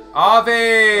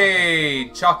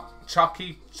 Harvey!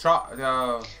 Chucky.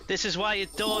 Oh. This is why you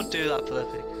don't do that,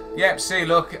 Flippy. Yep, see,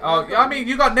 look. Oh, I mean,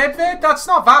 you got Nedved? That's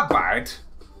not that bad.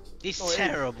 He's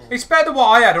terrible. It's better than what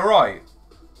I had, alright.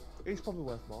 He's probably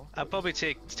worth more. I'd probably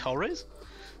take Torres.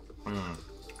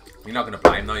 You're not going to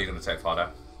play him, though. You're going to take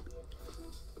Fodder.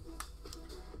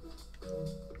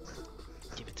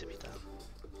 Give it to me, Dan.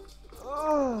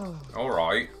 Oh.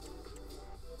 Alright.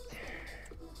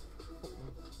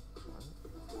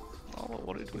 Oh,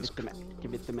 what did we Give it to me.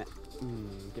 Give it to me.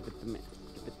 Give it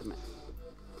to me.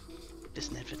 This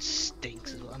Nedved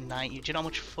stinks as well. 90. Do you know how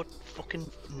much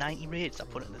fucking 90 rates I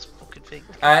put in this fucking thing?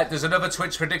 There's another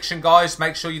Twitch prediction, guys.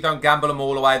 Make sure you don't gamble them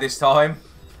all away this time.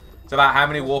 It's about how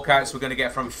many walkouts we're going to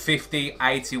get from 50,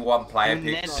 81 player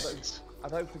picks. I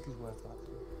don't think he's worth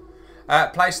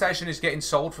that. PlayStation is getting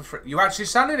sold for free. You actually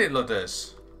selling it,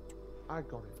 Ludders? I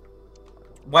got it.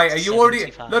 Wait, are you already...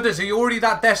 75. Ludders, are you already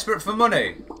that desperate for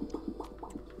money?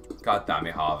 God damn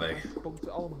it, Harvey. Bumped it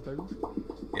all on the booth.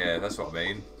 Yeah, that's what I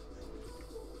mean.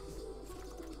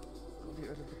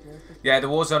 Yeah, the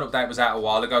Warzone update was out a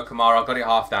while ago, Kamara. I got it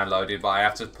half downloaded, but I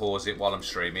have to pause it while I'm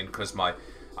streaming because my...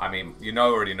 I mean, you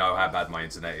already know how bad my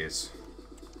internet is.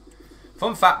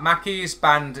 Fun fact, Mackie is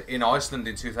banned in Iceland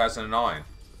in 2009.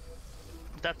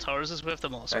 That Torres is worth the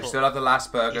most. They still have the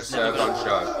last burger served on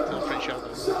show. I'm pretty sure.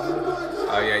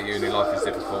 Oh yeah, uni life is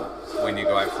difficult when you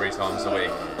go out 3 times a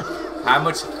week. How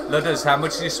much, Ludders, how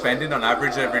much are you spending on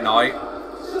average every night?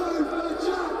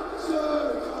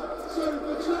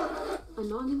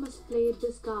 Anonymous played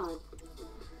this card.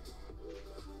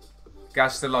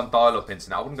 Gas still on dial-up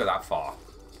internet. I wouldn't go that far.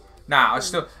 Nah,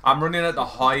 I'm running at the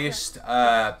highest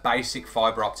basic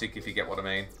fibre optic, if you get what I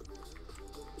mean.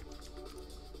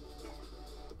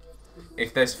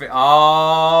 If there's...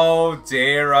 oh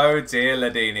dear,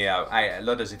 Ladinio. Hey,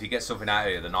 Ludders, if you get something out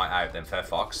of here the night out, then fair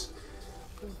fox.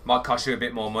 Might cost you a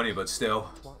bit more money, but still.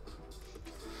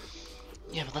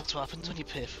 Yeah, but that's what happens when you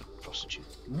pay for prostitute.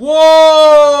 Whoa!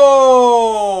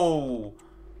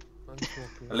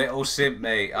 A little simp,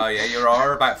 mate. Oh yeah, you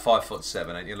are about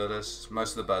 5'7", ain't you, Ludders?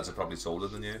 Most of the birds are probably taller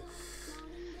than you.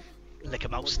 Like a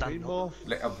mouse stand up.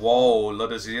 Whoa,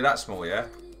 Ludders, are you that small, yeah?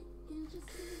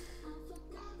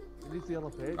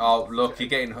 Oh, look, you're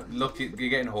getting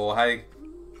Jorge.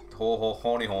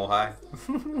 Horny Jorge.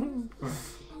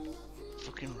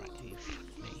 Fucking right, you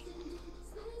me.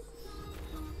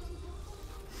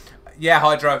 Yeah,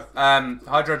 Hydro.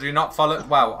 Hydro, do not follow.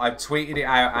 Well, I tweeted it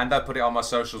out and I put it on my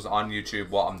socials on YouTube.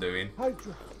 What I'm doing.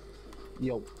 Hydro.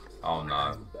 Yo. Oh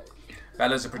no.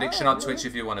 Bella's a prediction on Twitch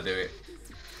if you want to do it.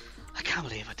 I can't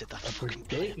believe I did that fucking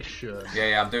prediction.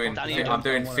 Yeah, I'm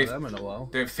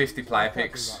doing 50 player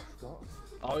picks.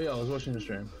 Oh yeah, I was watching the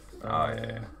stream. Oh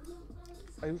yeah.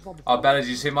 Oh, Bella, did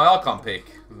you see my icon pick?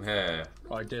 Yeah.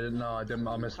 I didn't. No, I didn't.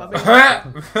 I missed that.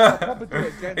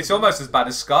 It's almost as bad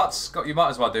as Scott's. Scott, you might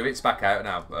as well do it. It's back out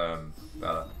now,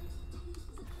 Bella.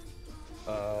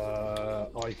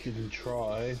 I can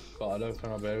try, but I don't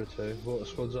think I'll be able to. What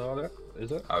squads are there?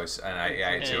 Is it? Oh, it's an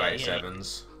 88,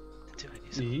 287s.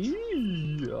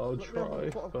 I'll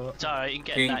try. But... Sorry, you can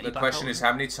get King, the question is,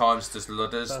 how many times does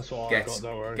Ludders get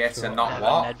a not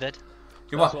what?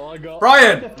 You what?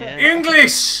 Brian! Yeah.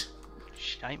 English!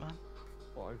 Shite, man.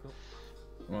 What I got?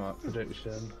 Right,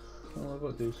 prediction. Oh, I've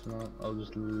got to do tonight. I'll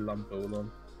just lump it all on.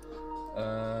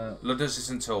 Ludders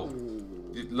isn't tall.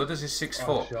 Ludders is 6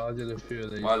 foot. Actually, I did a few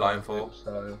of these. My line for.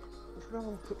 So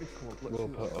we'll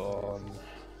put on.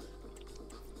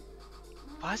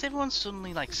 Why is everyone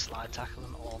suddenly like slide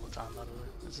tackling all the time? By the way,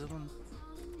 is everyone...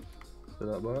 Did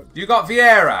that work? You got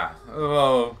Vieira.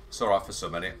 Oh, it's alright for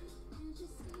some, innit?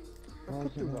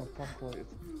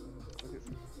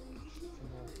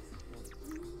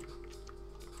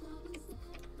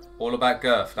 All about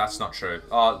girth. That's not true.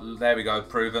 Oh, there we go.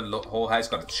 Proven. Look, Jorge's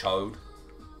got a chode.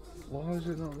 Why is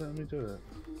it not letting me do it?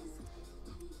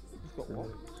 He's got what?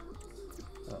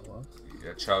 That one.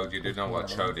 Yeah, chode. You do know what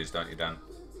chode is, don't you, Dan?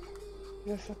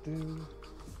 Yes, I do.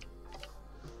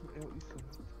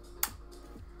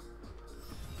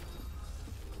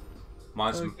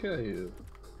 Mine's okay.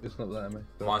 It's not letting me.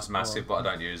 Mine's massive, but I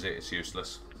don't use it. It's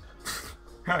useless.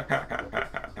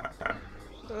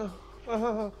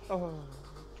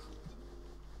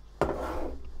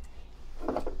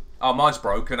 Oh, mine's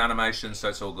broken animation, so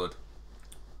it's all good.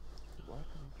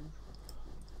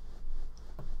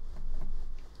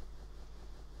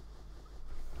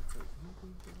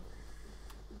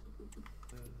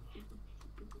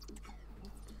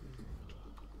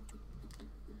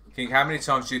 King, how many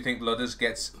times do you think Ludders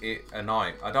gets it a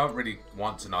night? I don't really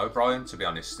want to know, Brian, to be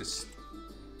honest. This...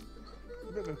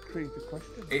 A bit of a creepy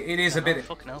question. It is a bit...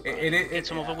 Fucking hell, It's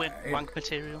some other weird wank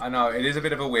material. I know, it is a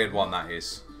bit of a weird one, that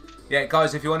is. Yeah,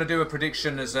 guys, if you want to do a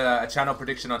prediction as a channel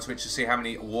prediction on Twitch to see how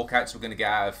many walkouts we're going to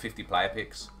get out of 50 player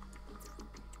picks.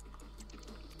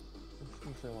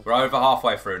 We're over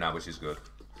halfway through now, which is good.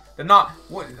 They're not...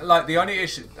 Like, the only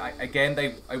issue... Again,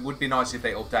 it would be nice if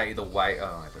they updated the weight...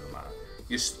 Oh, it doesn't matter.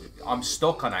 I'm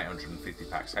stuck on 850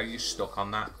 packs. How are you stuck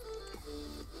on that?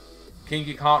 King,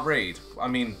 you can't read. I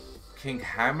mean, King,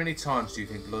 how many times do you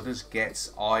think Ludders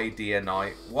gets ID a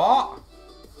night? What?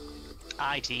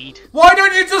 ID'd. Why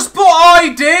don't you just put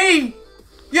ID?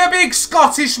 You big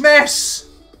Scottish mess.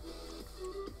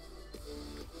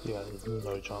 Yeah, there's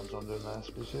no chance I'm doing that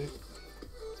SBC.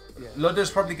 Yeah.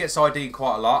 Ludders probably gets ID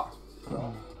quite a lot.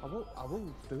 I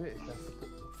will do it if that's the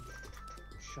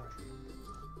shite.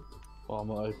 Well, I'm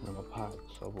not opening my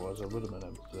packs, otherwise I would have been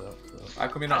able to do that. How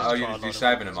come you're not? Oh, you're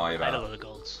saving them, are you? I had a lot of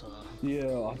gold, so... Yeah,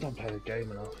 I don't play the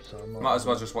game enough, so I'm not... Might as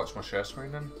well just watch my share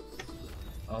screen then.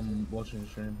 I'm watching the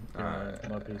stream.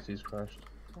 My PC's crashed.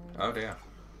 Oh dear.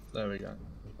 There we go.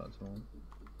 Back to one.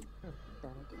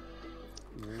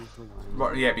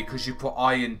 Right, yeah, because you put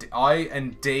I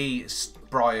and D,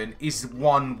 Brian, is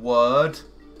one word,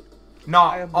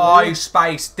 not I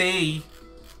space D.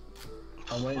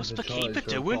 I'm waiting for Charlie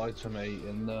to reply to me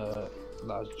in the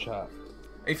lads chat.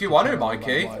 If you want to,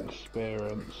 Mikey. My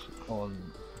experience on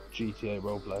GTA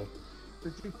roleplay.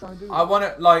 Did you try and do I want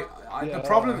to like Yeah,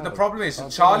 the problem is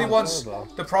Charlie wants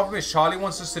Charlie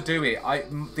wants us to do it.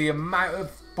 The amount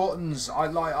of buttons I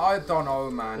don't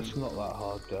know, man. It's not that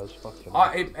hard, guys. Fucking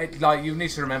like you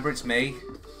need to remember it's me.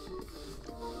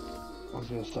 I was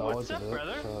gonna say What's up,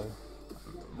 brother? So.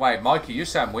 Wait, Mikey, you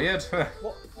sound weird.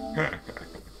 What?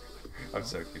 I'm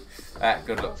so cute.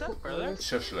 Good luck. What's up, brother?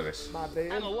 Shush, Lewis. My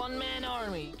bad. I'm a one-man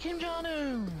army. Kim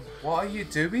Jong-un. What are you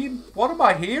doing? What am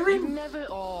I hearing? Never.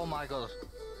 Oh my god.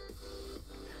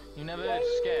 You never heard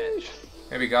sketch.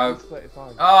 Here we go.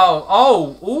 35.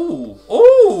 Oh, ooh.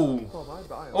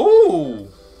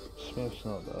 Smith's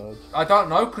not bad. I don't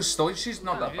know, because Stoich's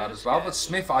not that bad as well, but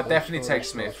Smith, I'd definitely take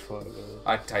Smith.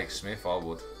 I'd take Smith, I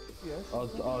would. Yes.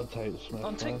 I'd take Smith.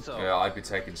 On TikTok. Yeah, I'd be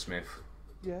taking Smith.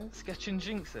 Yes. Sketch and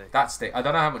Jinxie. That's the... I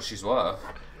don't know how much she's worth.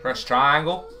 Press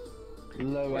triangle.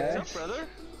 Lewis. What's up, brother?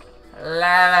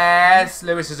 Lewis.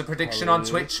 Lewis is a prediction on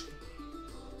Twitch.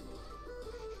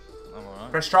 I'm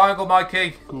alright. Press triangle,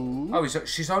 Mikey. Cool. Oh,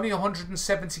 she's only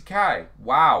 170k.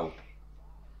 Wow.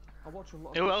 I watch a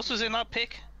lot. Who else was in that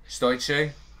pick?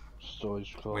 Stoichi.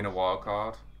 Storage card. Win a wild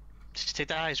card. Just take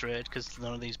the highest raid, because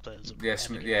none of these players are... Yes,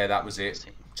 yeah, that was it.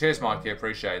 Cheers, Mikey.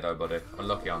 Appreciate it, though, buddy.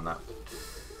 Unlucky on that.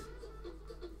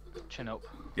 Chin up.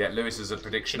 Yeah, Lewis is a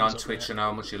prediction on Twitch and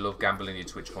how much you love gambling your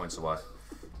Twitch points away.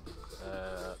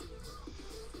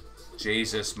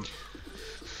 Jesus. Do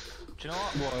you know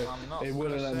what? Well, I'm not it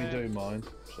wouldn't let me say... do mine,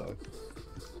 so. I'm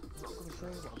not gonna say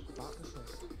what I'm about to say.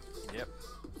 Yep.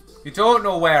 You don't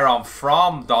know where I'm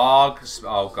from, dog.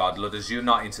 Oh, God, Ludders, you're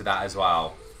not into that as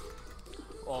well.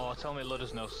 Oh, tell me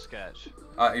Ludders knows sketch.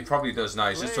 He probably does now.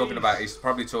 He's just talking about... He's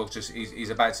probably talked just... He's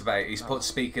about to... He's put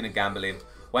speaking and gambling.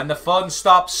 When the fun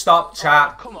stops, stop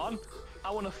chat. Oh, come on.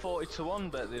 I won a 40-1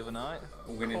 bet the other night.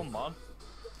 Winning. Come on.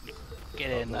 Get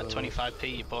in, that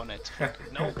 25p you bought it.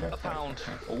 Nope, a pound.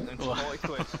 And 40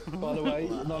 quid. By the way,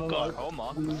 no. Come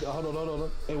on. Hold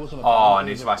on. It wasn't a Oh, I pound,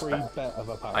 need it to was ask a free Ben. bet of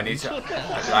a pound. I need to...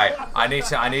 Right, I need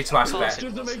to ask Ben.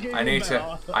 I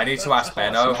need to ask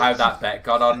Benno how that bet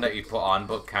got on that he put on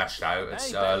but cashed out.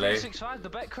 It's early. 65, the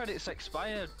bet credits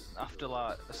expired after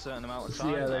like a certain amount of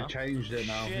time. Yeah, now. they've changed it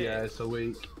now. Shit. Yeah, it's a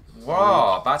week.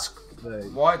 Wow, that's...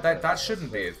 Why? That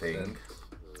shouldn't be a thing.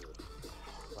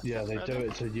 Yeah, they do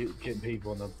it to get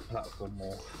people on the platform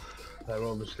more. They're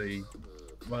obviously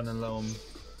running low on...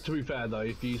 To be fair though,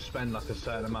 if you spend like a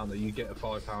certain amount, that you get a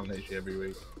 £5 literally every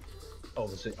week.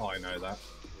 Obviously, I know that.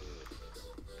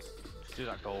 Just do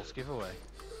that goals giveaway.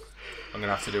 I'm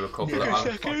gonna have to do a couple of...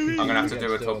 I'm gonna have to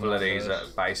do a couple of these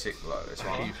at basic. Like this I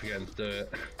one. keep forgetting to do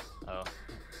it. Oh.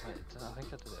 Wait, I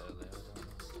think I did it earlier.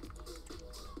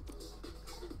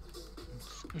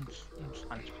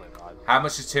 I need to play right. How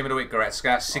much is Team of the Week,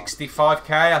 Goretzka?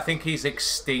 65k. I think he's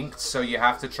extinct, so you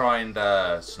have to try and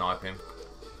snipe him.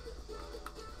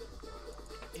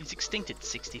 He's extinct at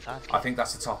 65k. I think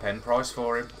that's the top end price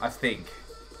for him. I think.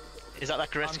 Is that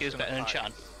Goretzka who's better than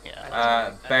Chan?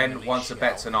 Yeah. Ben wants a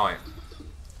bet tonight.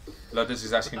 Ludders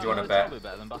is asking, do you want to bet? Probably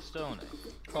better than Bastoni.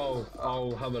 Oh,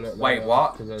 I'll have a look. Wait, later,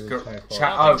 what? 'cause there's a Go- 25.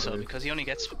 chat- I don't oh. think so, because he only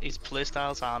gets his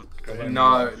playstyles aren't.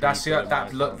 No, that's the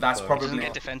that's He doesn't probably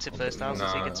get defensive playstyles. No.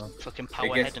 He gets fucking power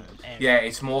It gets- head and air. yeah,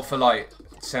 it's more for like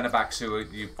centre backs who are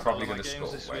you probably All going my to games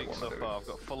score. this Wait, week what am so I doing? far, I've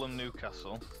got Fulham,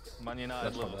 Newcastle, Man United,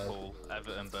 That's not bad. Liverpool,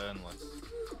 Everton,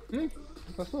 Burnley.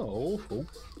 That's not awful.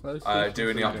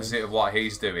 Doing the opposite of what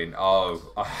he's doing. Oh.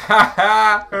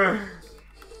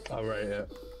 I'll rate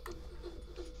it.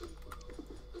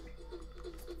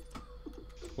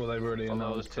 Well, they've already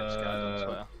Follow those announced. tips guys on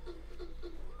Twitter.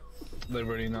 They've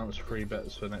already announced free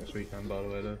bets for next weekend. By the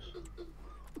way, those.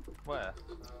 Where?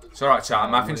 It's alright, chat.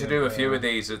 I'm having to do a few of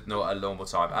these at normal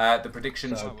time. The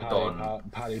predictions So done.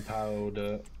 Paddy Powell will do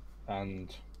it,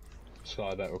 and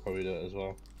Skybet will probably do it as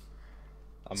well.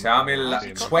 Tell me,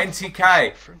 I'm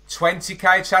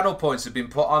 20k channel points have been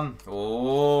put on.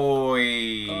 Oh,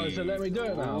 Oh, so let me do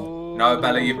it now. no,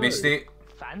 Bella, you've missed it.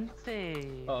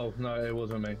 Fancy. Oh no, it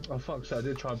wasn't me. Oh fuck! So I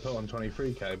did try and put on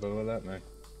 23k, but it won't let me.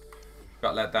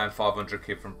 Got let down 500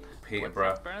 kid from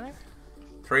Peterborough.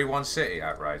 3-1 City,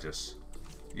 outrageous.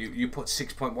 You put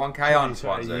 6.1k on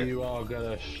Swansea. You are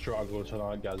gonna struggle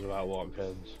tonight, guys, without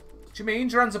Watkins. What do you mean,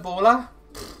 Duran's a baller?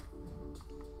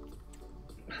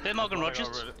 Hey, Morgan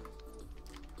Rogers.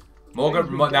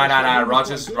 Morgan, no.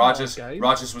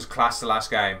 Rogers was class the last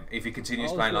game. If he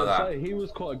continues playing like that, he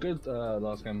was quite good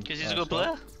last game. Because he's a good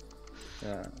player.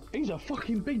 Yeah, he's a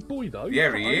fucking big boy though.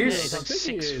 Yeah, he is. Yeah,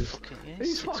 he's like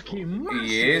He's fucking massive.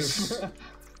 He is.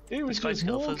 He was quite just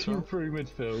skillful as walking well. through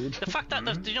midfield. The fact that,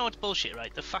 do you know what's bullshit,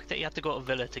 right? The fact that he had to go to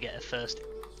Villa to get a first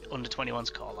under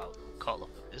 21s call up.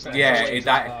 Isn't Yeah, it?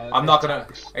 I'm not gonna.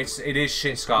 It is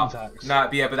shit, Scott. Contacts. No,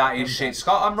 yeah, but that is shit,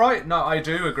 Scott. I'm right. No, I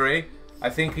do agree. I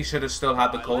think he should have still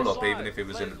had the call up, even if it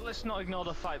was in. Let's not ignore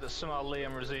the fact that somehow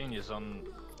Liam Rosinia's on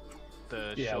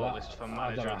the Yeah, shortlist for I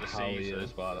manager don't know of the how he season.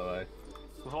 is, by the way.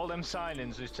 With all them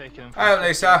signings, who's taken him Oh, from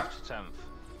Lisa. 15th to 10th?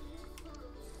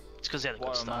 It's because he had a good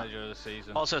What a start. manager of the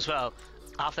season. Also, as well,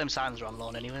 half them signings are on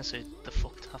loan anyway, so they're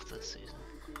fucked after the season.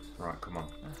 Right, come on.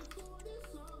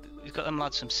 You've got them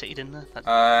lads from City, didn't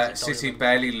they? City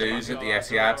barely lose at the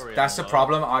Etihad. That's the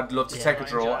problem. I'd love to take a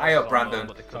draw. Hey up, Brandon.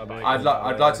 I'd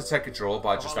like to take a draw, but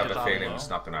I just have a feeling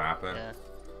it's not going to happen. Yeah.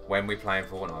 When we're playing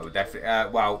Fortnite, we're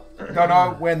definitely. Well, don't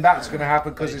know when that's going to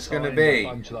happen because it's going to be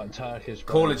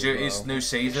Call of Duty's new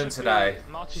season today.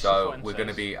 So we're going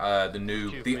to be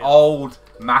the old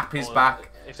map is back.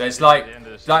 So it's like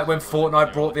when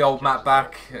Fortnite brought the old map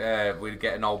back, we'd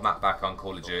get an old map back on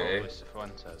Call of Duty.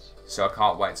 So I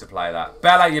can't wait to play that.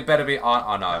 Bella, you better be on.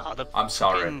 Oh no, I'm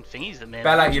sorry.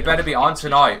 Bella, you better be on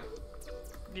tonight.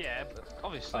 Yeah, but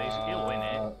obviously he'll win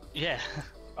it. Yeah.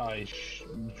 I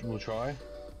will try.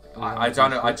 I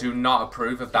don't know. I do not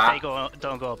approve of that. If they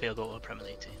don't go up, he'll go to a Premier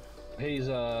League team. He's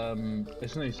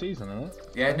it's a new season, isn't it?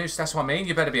 Yeah, that's what I mean.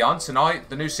 You better be on tonight.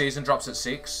 The new season drops at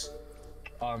 6.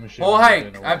 I'm sure. Oh hey,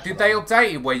 did they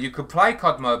update it where you could play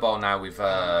COD Mobile now with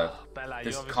Bella,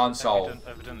 this you console?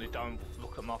 evidently don't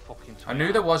look at my fucking Twitter. I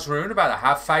knew there was rumour about it.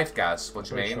 Have faith, Gaz. What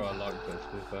do you mean? Sure I like this,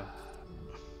 to be fair.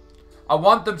 I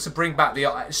want them to bring back the.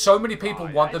 So many people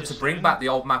want them to bring back the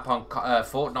old map on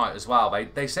Fortnite as well.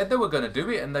 They said they were going to do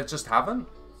it and they just haven't.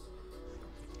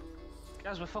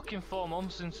 Guys, we're fucking 4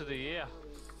 months into the year.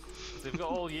 They've got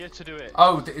all year to do it.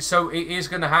 Oh, so it is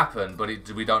going to happen, but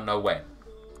we don't know when.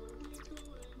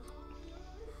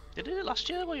 They did it last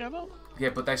year. What are you about? Yeah,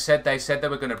 but they said they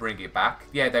were going to bring it back.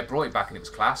 Yeah, they brought it back and it was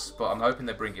class. But I'm hoping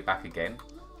they bring it back again.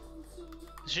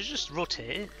 They should just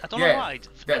rotate. I don't know why.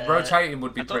 Rotating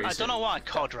would be pretty. I don't know why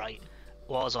COD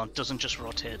Warzone doesn't just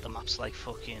rotate the maps like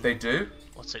fucking. They do.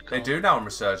 What's it called? They do now on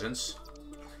Resurgence.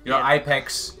 You know,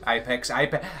 Apex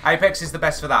is the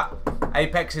best for that.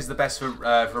 Apex is the best for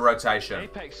rotation.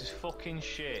 Apex is fucking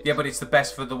shit. Yeah, but it's the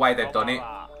best for the way they've done it.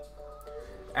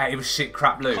 It was shit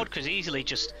crap loot. COD could easily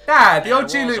just. Nah, the OG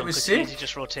Warzone loot was could sick. easily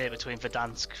just rotate between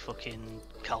Verdansk, fucking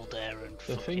Caldera, and.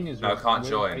 The thing is, no, can't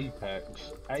join.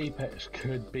 Apex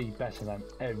could be better than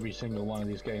every single one of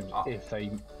these games if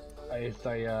they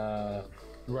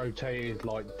rotated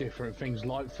like different things,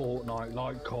 like Fortnite,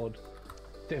 like COD,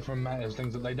 different matters,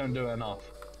 things that they don't do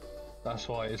enough. That's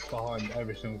why it's behind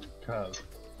every single curve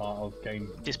part of game.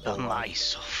 This map is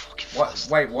so fucking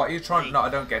fast. Wait, what are you trying? No, I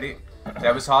don't get it.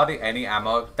 There was hardly any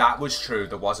ammo. That was true.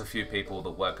 There was a few people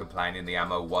that were complaining the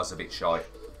ammo was a bit shy.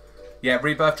 Yeah,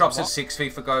 Rebirth drops at 6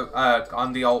 FIFA go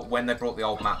on the old when they brought the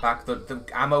old map back. The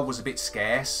ammo was a bit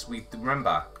scarce. We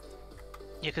remember.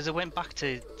 Yeah, because they went back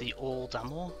to the old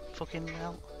ammo. Fucking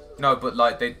hell. No, but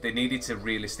like they needed to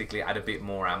realistically add a bit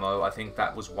more ammo. I think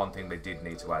that was one thing they did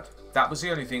need to add. That was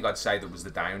the only thing I'd say that was the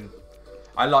down.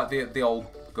 I like the old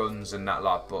guns and that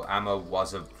lot, but ammo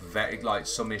was a very, like,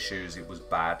 some issues, it was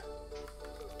bad.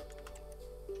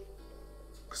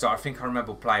 Because I think I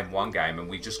remember playing one game and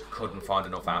we just couldn't find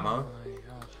enough ammo. Oh my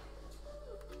God.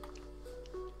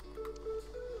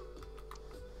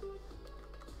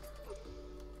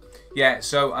 Yeah,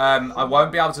 so I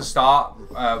won't be able to start,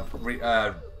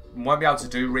 won't be able to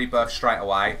do Rebirth straight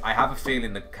away. I have a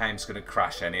feeling the game's going to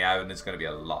crash anyhow and there's going to be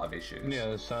a lot of issues.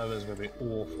 Yeah, the server's going to be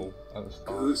awful at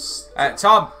the start.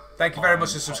 Tom, thank you very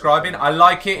much for subscribing. I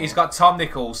like it. He's got Tom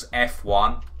Nichols,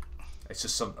 F1. It's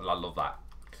just something, I love that.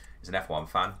 He's an F1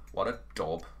 fan. What a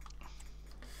dub.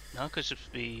 No, because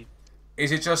it'd be...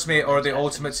 Is it just me or are the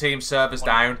Ultimate Team servers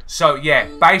down? So, yeah,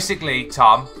 basically,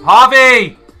 Tom.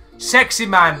 Harvey! Sexy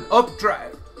man.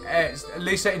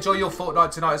 Lisa, enjoy your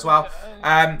Fortnite tonight as well.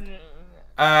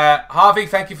 Harvey,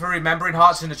 thank you for remembering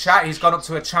hearts in the chat. He's gone up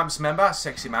to a champs member.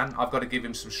 Sexy man. I've got to give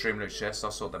him some stream loot chests.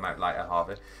 I'll sort them out later,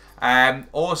 Harvey.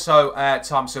 Also,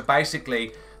 Tom, so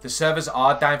basically, the servers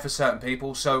are down for certain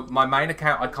people. So my main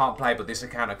account I can't play, but this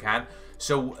account I can.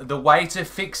 So the way to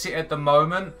fix it at the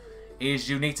moment is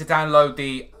you need to download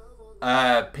the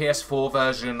PS4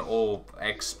 version or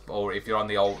if you're on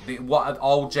the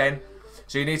old gen.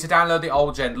 So you need to download the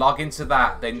old gen, log into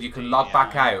that, then you can log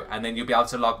back out, and then you'll be able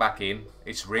to log back in.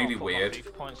 It's really weird.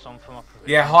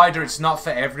 Yeah, Hyder, it's not for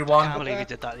everyone. I can't believe you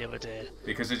did that the other day.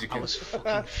 Because as you can... I was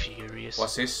fucking furious.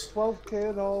 What's this?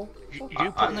 12k and all. You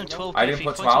put in 12k. I didn't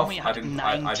put 12. I didn't.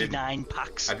 99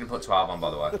 packs. I didn't put 12 on, by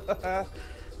the way.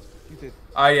 You did.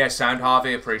 Oh yeah, sound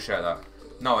Harvey, appreciate that.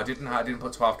 No, I didn't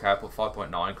put 12k. I put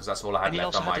 5.9 because that's all I had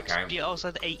left on my account. You also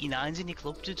had 89s in your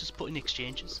club to just put in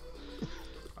exchanges.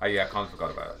 Oh yeah, I kind of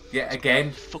forgot about it. Yeah,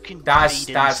 again, fucking Daz.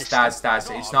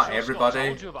 It's not everybody. I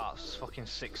told you about fucking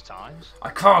 6 times.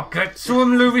 I can't get to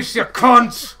him, Lewis, you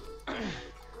cunt!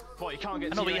 What, you can't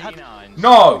get to your 89s?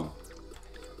 No!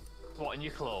 What, in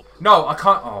your club? No, I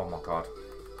can't. Oh my god.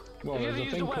 Well, there's a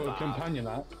thing called a companion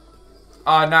app.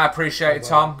 No, appreciate it,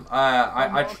 Tom.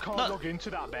 I can't log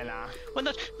into that, Bella. Well,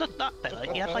 not that, Bella.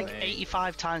 You had like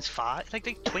 85 times 5,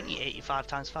 like 20 85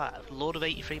 times 5, a load of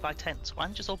 83 by 10s. Why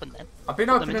don't you just open them? I've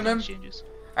been opening them.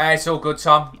 It's all good,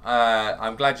 Tom.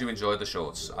 I'm glad you enjoyed the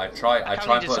shorts. I try and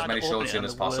put as many shorts in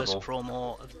as possible. Worst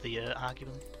promo of the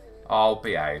argument. I'll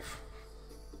behave.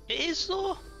 It is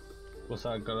though. What's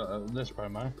that got this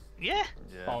promo? Yeah.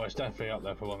 Oh, it's definitely up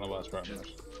there for one of the worst promos.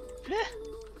 Yeah.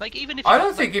 Like even if I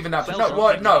don't think even that.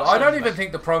 No, I don't even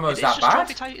think the promo's that bad.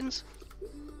 Trophy Titans.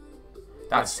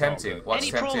 That's tempting. What's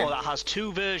Any tempting? promo that has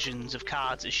 2 versions of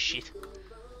cards is shit.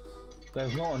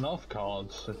 There's not enough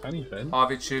cards, if anything.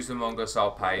 Harvey, choose Among Us,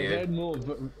 I'll pay you. More,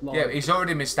 like, yeah, he's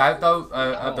already missed out though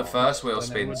at the first wheel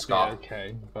spin, Scott.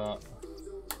 Okay, but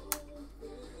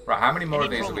right, how many more of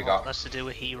these have we got? That's to do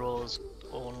with heroes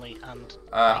only and.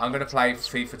 I'm gonna play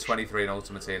FIFA 23 and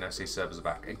Ultimate Team FC servers are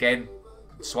back again.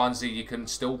 Swansea, you can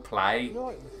still play.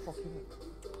 Right,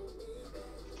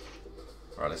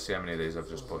 let's see how many of these I've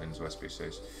just put into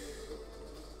SBCs.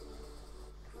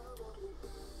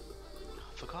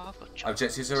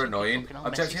 Objectives are annoying.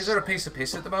 Objectives are a piece of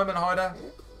piss at the moment, Hyder.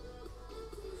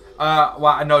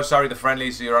 Well, no, sorry, the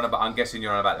friendlies you're on about. I'm guessing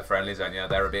you're on about the friendlies, aren't you?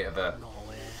 They're a bit of a. No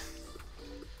way.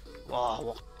 Oh,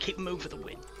 well, keep moving for the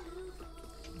win.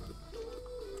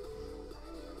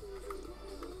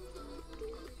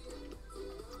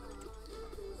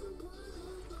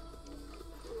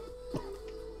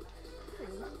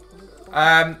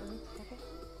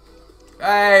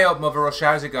 Hey up, Mother Rush,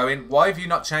 how's it going? Why have you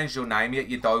not changed your name yet,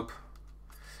 you dope?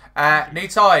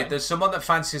 Nitai, there's someone that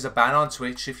fancies a ban on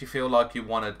Twitch if you feel like you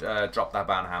want to drop that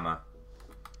ban hammer.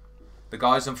 The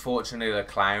guy's unfortunately a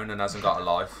clown and hasn't got a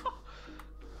life.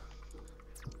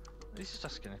 He's just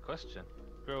asking a question.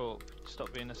 Bro,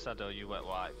 stop being a sado, you wet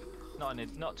wipe.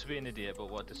 Not to be an idiot, but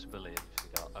what disability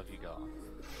have you got?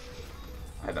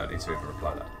 I don't need to even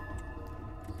reply that.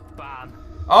 Ban.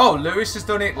 Oh, Lewis has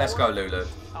done it. Let's go, Lulu.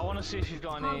 I want to see if you've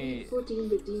got any. 14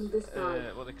 redeemed this time.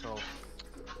 What they call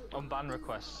unban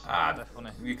requests. Ah,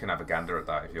 funny. You can have a gander at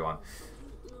that if you want.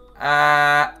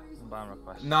 Unban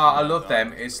requests. No, I love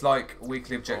them. It's like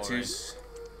weekly objectives.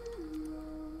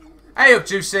 Hey up,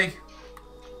 Juicy.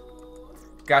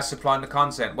 Guys supplying the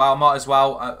content. Well, I might as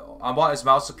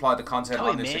well supply the content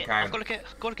on this account.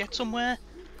 I've got to get somewhere.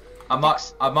 I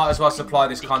might as well supply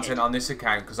this content on this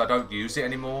account because I don't use it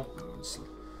anymore,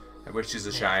 which is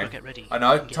a shame. I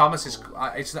know Thomas is.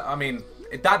 I mean,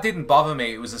 that didn't bother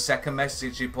me. It was the second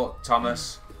message you put,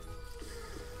 Thomas.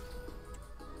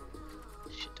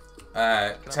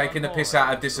 Taking the piss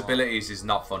out of disabilities is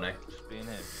not funny. Just being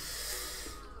him.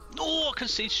 No, I can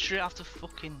see straight after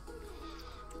fucking.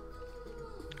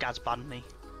 Gad's banned me.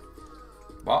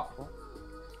 What?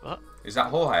 What? Is that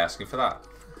Jorge asking for that?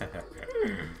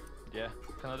 Yeah,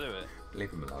 can I do it? Leave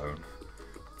him alone.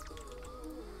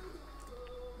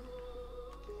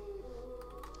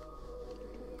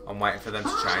 I'm waiting for them to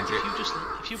change it.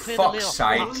 If you play Fuck's the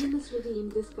layoff, sake. Anonymous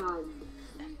redeemed this card.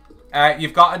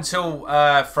 You've got until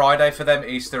Friday for them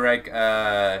Easter egg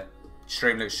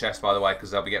Streamloots chests, by the way,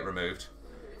 because they'll be get removed.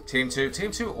 Team 2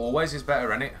 always is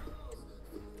better, isn't it?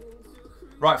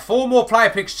 Right, 4 more player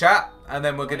picks, chat, and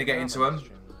then we're going to get into them.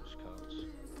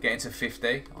 Get into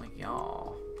 50. Oh, yeah.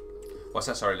 What's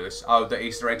that? Sorry, Lewis. Oh, the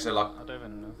Easter eggs are like... I don't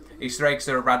even know. Easter eggs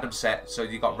are a random set, so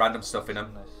you got random stuff in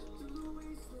them.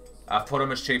 I've put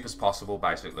them as cheap as possible,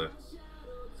 basically.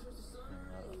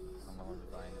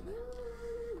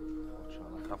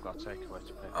 I've got takeaway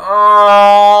to pay.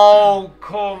 Oh,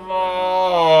 come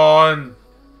on!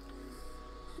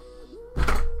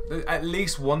 At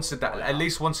least once a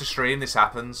stream this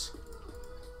happens.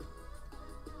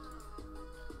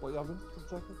 What are you having? 1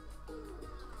 second.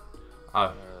 Oh.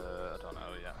 I don't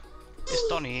know yet. this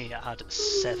Donny had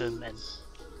 7 men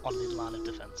on his line of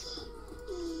defence.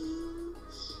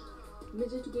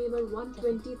 Midget Gamer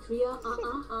 123.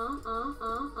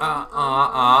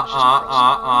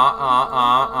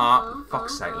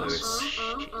 Fuck's sake, Lewis.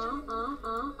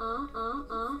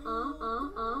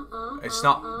 It's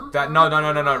not that. No.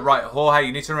 Right, Jorge,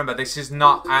 you need to remember this is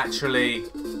not actually.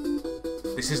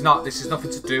 This is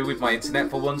nothing to do with my internet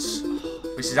for once.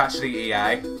 This is actually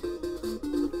EA.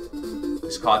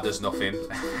 This card does nothing.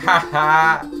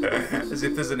 As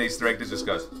if there's an Easter egg that just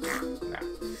goes. Nah.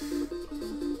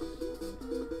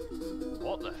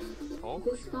 What the fuck?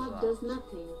 This card does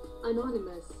nothing.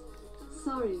 Anonymous.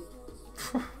 Sorry.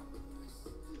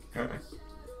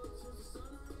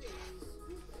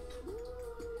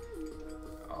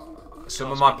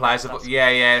 Some of my players have...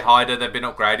 Yeah, Hyder, they've been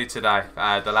upgraded today.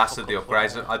 The last of the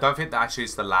upgrades. I don't think that actually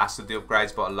it's the last of the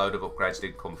upgrades, but a load of upgrades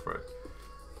did come through.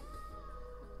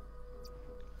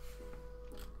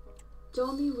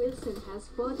 Tommy Wilson has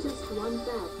purchased 1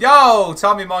 pack. Yo,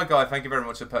 Tommy, my guy, thank you very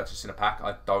much for purchasing a pack.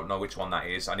 I don't know which one that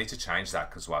is. I need to change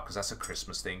that as well, because that's a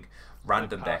Christmas thing.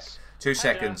 Random deck. 2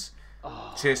 seconds.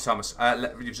 Oh. Cheers, Thomas.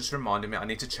 You've just reminded me. I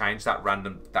need to change that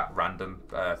random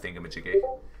thingamajiggy.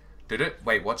 Did it?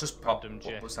 Wait, what just popped?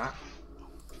 What was that?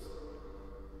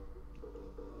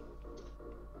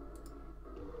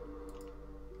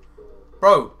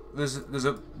 Bro, there's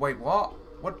a... Wait, what?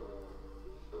 What?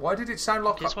 Why did it sound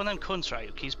like... It's one of them cunts, right,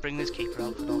 who keeps bringing his keeper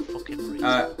out for no fucking reason.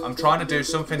 I'm trying to do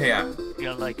something here. You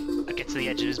know, like, I get to the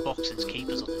edge of his box and his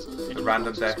keeper's on his edge. A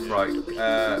random deck, right.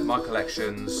 My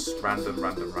collections, random.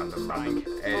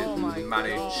 Oh my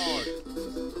manage.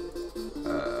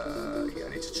 Yeah, I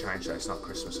need to change that. It's not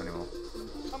Christmas anymore.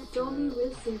 Tommy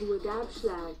Wilson do a dab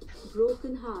schlag.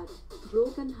 Broken heart.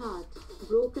 Broken heart.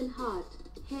 Broken heart.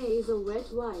 Hey is a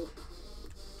wet wipe.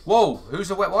 Whoa, who's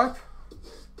a wet wipe?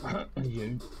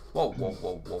 You.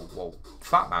 Whoa.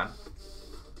 Fat man.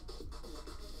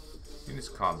 You need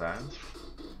to calm down.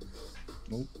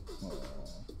 Nope.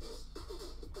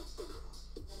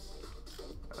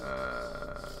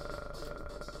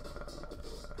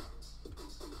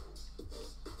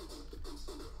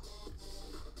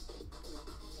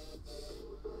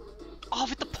 Oh,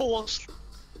 with the pause.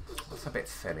 That's a bit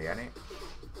silly, ain't it?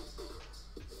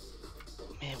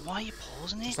 Man, why are you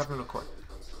pausing it? Just having a look what.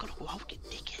 You've got to go out, you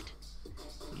dickhead.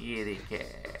 You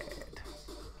dickhead.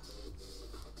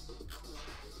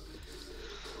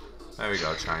 There we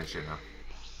go, changed it now.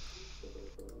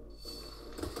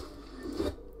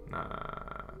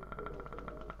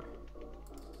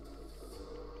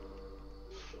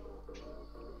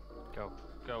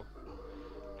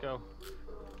 Go.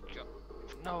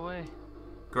 No way.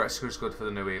 Gretzky's good for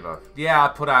the new Evo. Yeah, I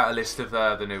put out a list of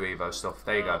the new Evo stuff.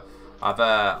 There you go.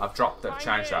 I've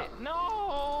changed that.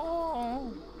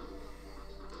 No.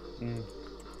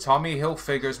 Tommy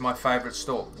Hilfiger's my favourite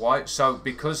store. Why? So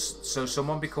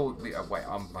someone be called. Wait,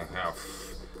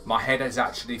 my head has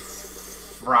actually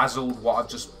frazzled what I've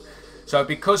just. So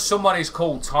because somebody's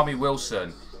called Tommy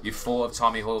Wilson, you thought of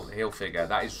Tommy Hilfiger.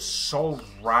 That is so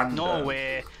random. No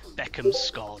way. Beckham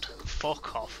scored.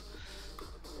 Fuck off.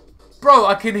 Bro,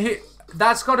 I can hear.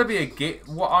 That's got to be a git.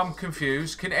 What? I'm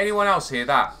confused. Can anyone else hear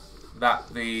that?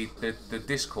 The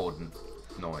Discord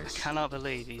noise. I cannot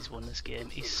believe he's won this game.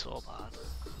 He's so bad.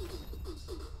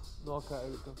 No, I can't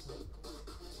hear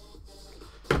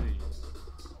it.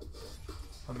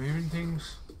 I'm hearing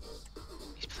things.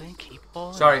 He's playing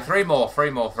keepball. Sorry, 3 more, and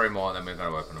then we're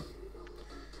going to open them.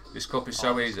 This cup is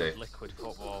so easy. Liquid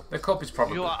football. The cup is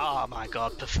probably... Oh my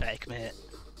god, pathetic, mate.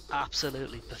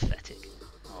 Absolutely pathetic.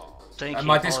 And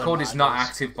my Discord is not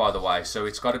active, by the way, so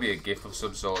it's got to be a GIF of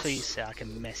some sort. Please say I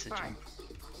can message him.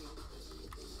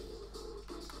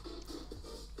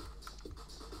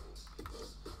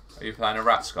 Are you playing a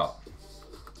rat, Scott?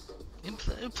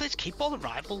 Who plays Keepball and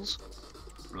Rivals?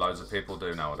 Loads of people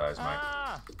do nowadays, mate.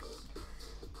 Ah!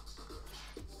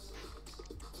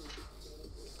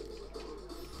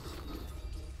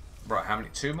 Right, how many?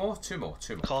 Two more? Two more.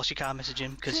 Of course you can't message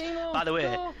him, because, by the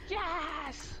way,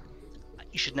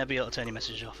 you should never be able to turn your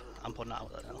messages off. I'm putting that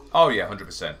out there now. Oh yeah,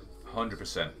 100%. 100%.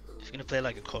 If you're going to play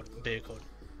like a cunt, be a cunt.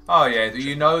 Oh yeah,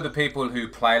 you know the people who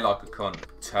play like a cunt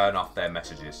turn off their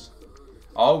messages.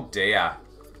 Oh dear.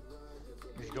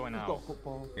 He's going He's out. got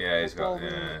football. Yeah, he's got.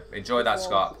 Yeah. Enjoy that,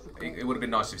 Scott. It would have been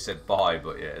nice if he said bye,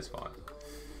 but yeah, it's fine.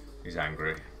 He's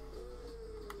angry.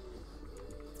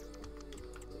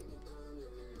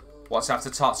 What's after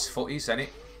Tots? Footies, ain't it?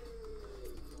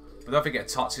 But don't forget,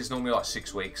 Tots is normally like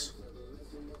 6 weeks.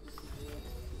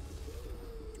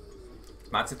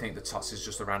 It's mad to think that Tots is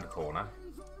just around the corner.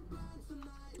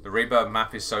 The Rebirth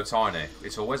map is so tiny.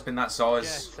 It's always been that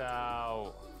size. Get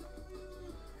out.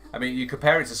 I mean, you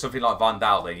compare it to something like Van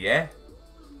Dal, then yeah.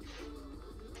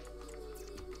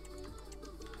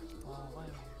 Oh, where are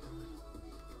you going?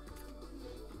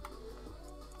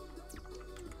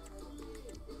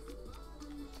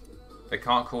 They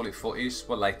can't call it footies.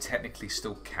 Well, they technically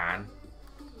still can.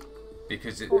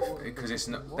 Because it's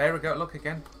not. There we go. Look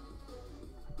again.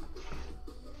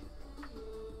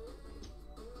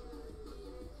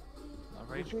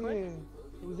 It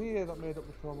was EA that made up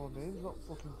the promo names, not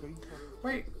fucking FIFA.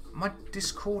 Wait, my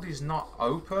Discord is not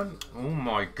open? Oh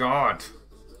my god.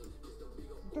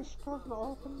 Discord's not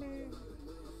open, mate.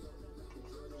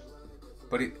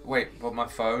 But my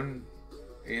phone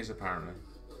is apparently.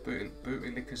 Booty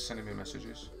Licker's sending me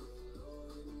messages.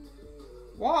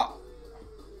 What?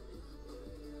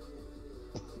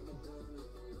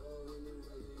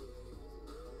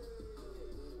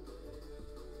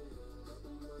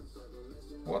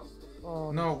 What?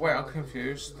 Oh, No, wait, I'm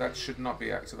confused. That should not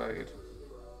be activated.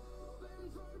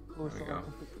 There we go.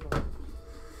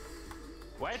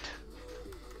 What?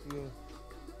 Yeah,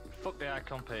 Fuck the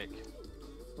icon pick.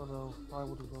 I know. I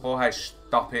would as well. Jorge,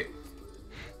 stop it.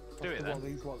 Do it then.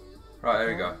 These ones. Right, there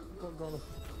we go. Go.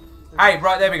 Hey,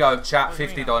 right, there we go. Chat, What do you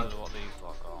 50 mean done. after what these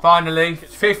lot are? Finally,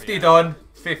 50 done.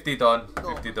 50 done.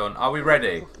 50 done. Are we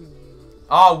ready?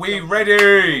 Are we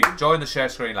ready? Join the share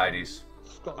screen, ladies.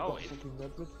 Scott Oh, got fucking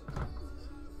Redwood.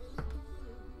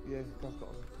 Yeah, I've got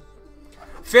him.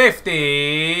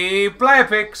 50 player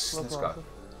picks. Well Let's go. done.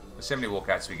 Let's see how many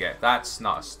walkouts we get. That's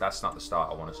not the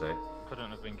start I want to see.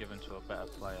 Couldn't have been given to a better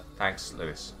player. Thanks,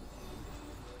 Lewis.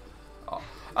 Oh,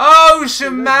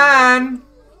 Ocean Man!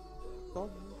 Done,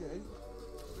 okay.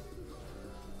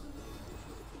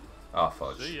 Oh,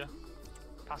 fudge. See ya.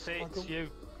 Pass it to you,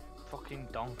 fucking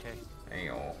donkey. Hey,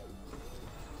 oh.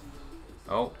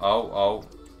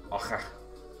 Okay.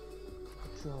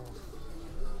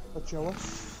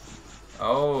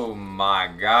 Oh my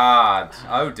god.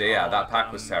 Oh dear, that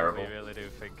pack was terrible. We really do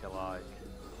think alike.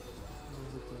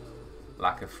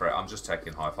 Lack of threat. I'm just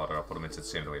taking high fodder. I'll put them into the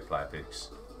team that we player picks.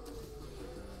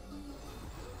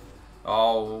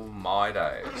 Oh my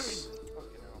days.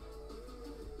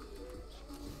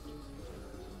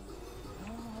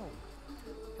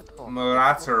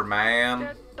 Muratter,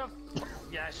 man.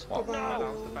 Yes. What?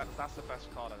 No, that's the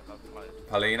best card I've ever played.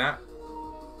 Palina.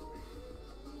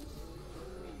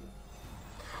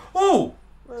 Oh!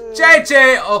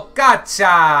 JJ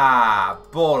Okacha!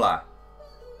 Baller.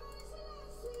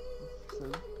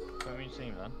 What do you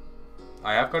team then?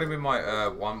 I have got him in my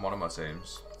one of my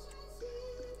teams.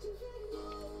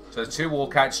 So there's 2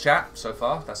 walkouts, chat, so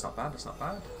far. That's not bad, that's not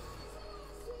bad.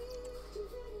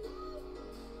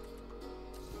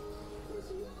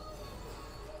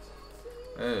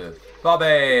 Bobby!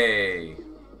 There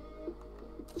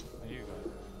you go.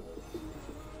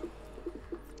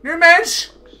 New match!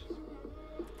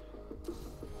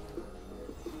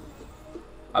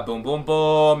 A boom boom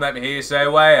boom, let me hear you say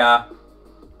where.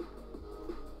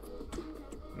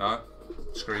 No?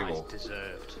 Screw you all.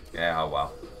 Deserved. Yeah, oh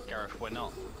well. Gareth, we're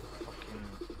not fucking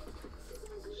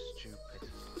stupid.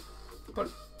 But,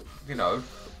 you know.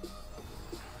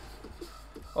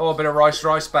 Oh, a bit of rice,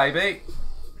 baby.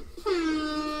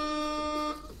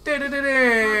 14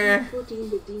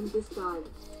 redeemed this card.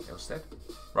 Ilstead.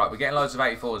 Right, we're getting loads of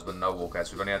 84s, but no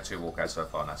walkouts. We've only had 2 walkouts so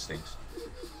far, and that stinks.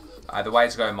 The way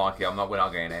it's going, Mikey, we're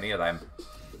not getting any of them.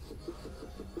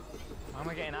 Why am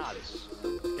I getting ads?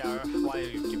 Gareth, why are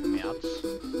you giving me ads?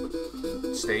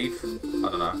 Steve? I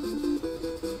don't know.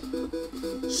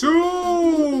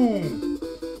 Soon!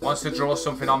 Wants to draw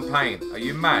something on paint. Are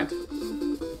you mad?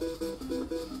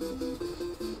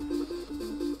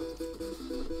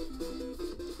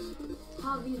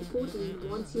 Harvey14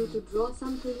 wants you to draw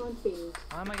something on pink.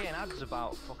 Why am I getting ads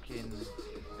about fucking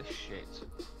this shit?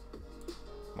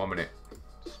 1 minute.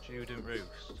 Student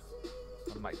Roost.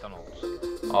 On McDonald's.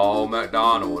 Oh,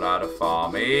 McDonald had a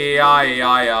farm.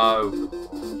 E-I-E-I-O.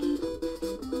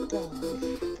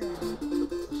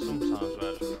 Sometimes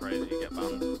where I just pray that you get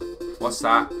banned. What's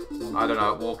that? I don't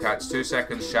know. Walkouts. 2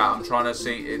 seconds, chat. I'm trying to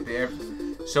see it.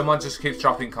 Someone just keeps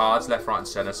dropping cards left, right, and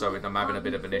centre, so I'm having a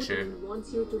bit of an issue.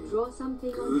 Wants you to draw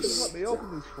something on pink. Let me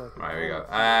open this fucking. Right, here we go.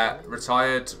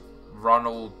 Retired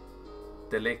Ronald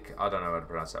Delic. I don't know how to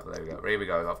pronounce that, but there we go. Here we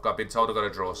go. I've been told I've got to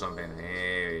draw something.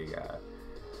 Here we go.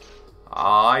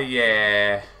 Ah,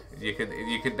 yeah. You can.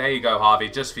 There you go, Harvey.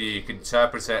 Just for you, you can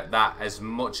interpret that as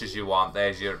much as you want.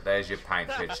 There's your paint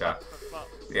picture.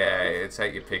 Yeah,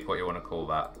 take your pick what you want to call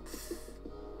that.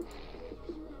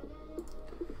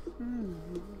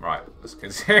 Right, let's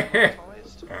continue.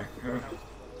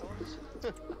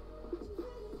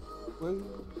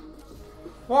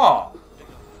 What?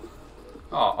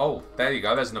 Oh, there you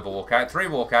go. There's another walkout. 3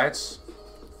 walkouts.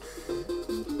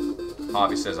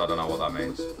 Harvey says I don't know what that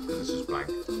means because it's just blank.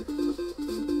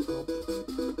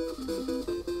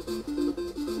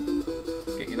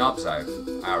 Get your knobs out.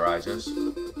 Outrageous.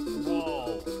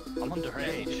 Whoa, I'm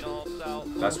underage.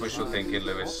 That's wishful thinking,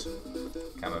 Lewis.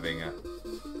 Camavinga.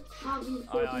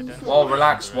 I don't. Well,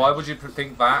 relax. Why would you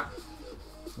think that?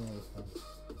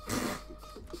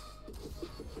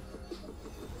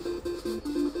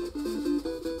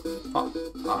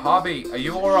 Harvey, are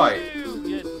you alright?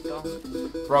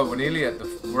 Bro, we're nearly at the...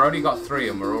 We're only got 3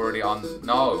 and we're already on...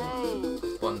 No.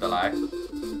 Button delay.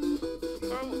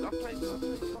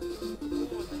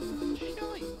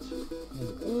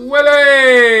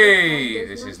 Willie!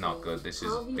 This is not good. This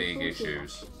is big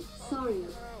issues. Sorry.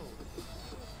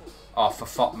 Oh, for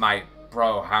fuck, mate.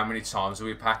 Bro, how many times are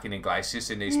we packing Iglesias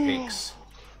in these picks?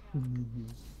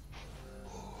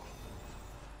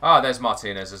 Ah, there's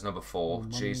Martinez as number 4.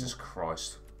 Jesus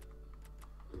Christ.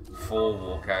 4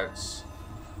 walkouts.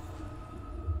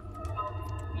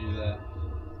 You there?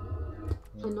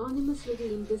 Anonymous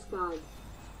redeemed this card.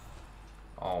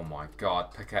 Oh my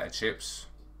god, packet of chips.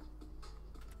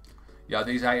 Yeah,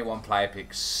 these 81 player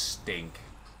picks stink.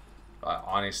 Like,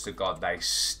 honest to God, they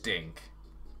stink.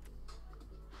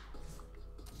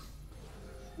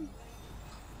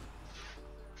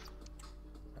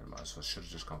 I should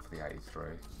have just gone for the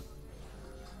 83.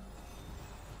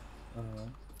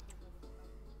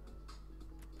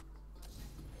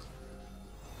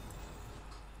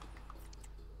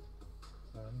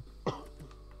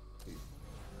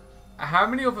 How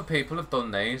many other people have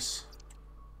done these?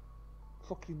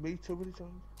 Fucking me too many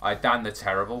times. Dan, they're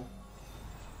terrible.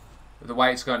 The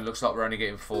way it's going, it looks like we're only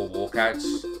getting 4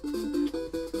 walkouts.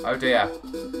 Oh dear.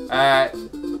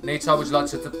 Nito, would you like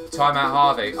to time out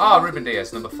Harvey? Oh, Ruben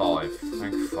Diaz, number 5.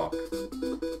 Thank fuck.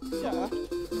 Yeah.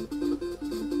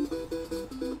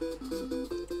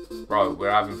 Bro,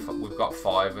 we've got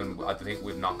 5 and I think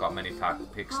we've not got many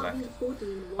picks left.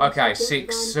 Okay,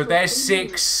 6. So there's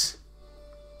 6.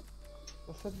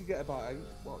 I said you get about 8.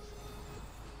 What?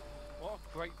 What a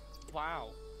great... Wow.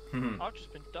 I've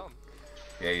just been done.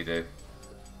 Yeah, you do.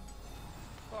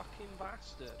 Fucking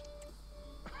bastard.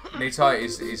 Nito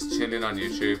is chilling on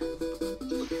YouTube.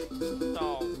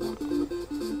 Oh.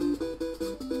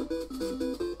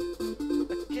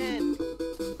 Again.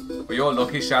 Well, you're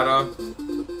lucky, Shadow.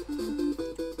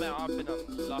 Man, I've been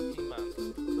unlucky, man.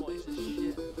 What is this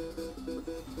shit?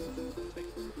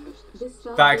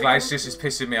 That Iglesias is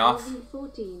pissing me off.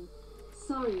 14.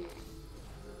 Sorry.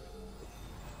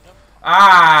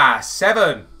 Ah,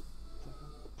 7.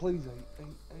 Please, 8.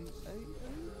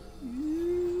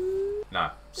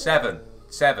 No, 7.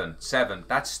 7.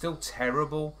 That's still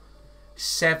terrible.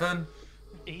 7.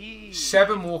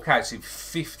 7 walkouts in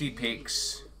 50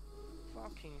 picks.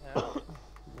 Fucking hell.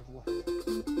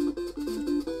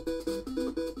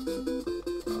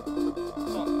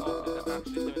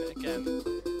 Actually doing it again.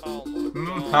 Oh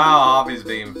my god. Harvey's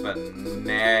being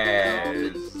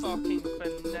finessed. Fucking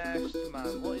finessed,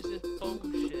 man. What is this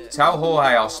bullshit? Tell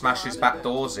Jorge I'll smash his back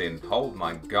doors in. Oh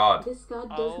my god.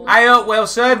 Oh. Hey up,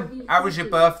 Wilson! How was your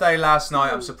birthday last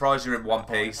night? I'm surprised you're in one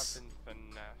piece.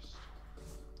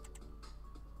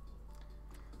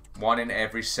 1 in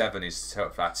every 7 is...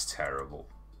 That's terrible.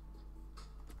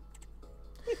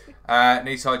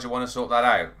 Nito, do you want to sort that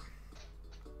out?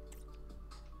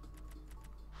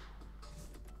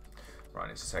 Right, I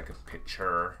need to take a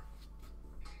picture.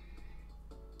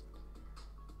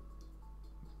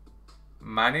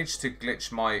 Managed to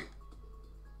glitch my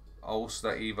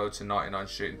Ulster Evo to 99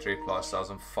 shooting 3 plus stars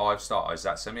and 5-star. Is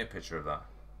that? Send me a picture of that.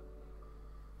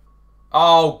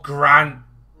 Oh, Grant.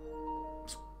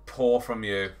 It's poor from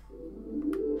you.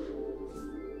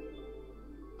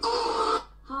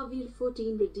 Javier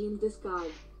 14 redeemed this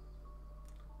card.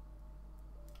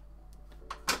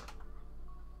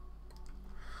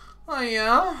 Oh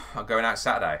yeah, I'm going out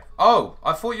Saturday. Oh,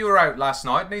 I thought you were out last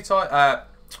night, Nitai.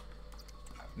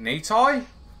 Nitai?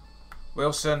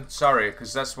 Wilson, sorry,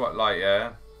 because that's what, like,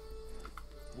 yeah.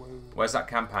 Where's that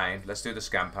campaign? Let's do the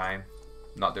campaign.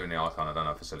 Not doing the icon, I don't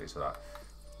have facilities for that.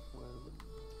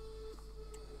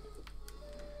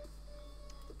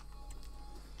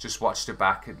 Just watched it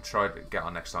back and tried to get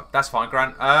on next time. That's fine,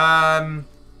 Grant.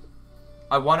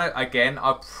 I want to, again,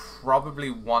 I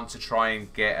probably want to try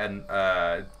and get and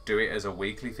do it as a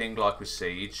weekly thing like with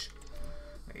Siege.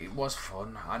 It was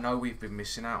fun. I know we've been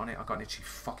missing out on it. I got an itchy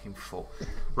fucking foot.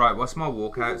 Right, what's my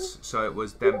walkouts? So it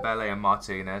was Dembele and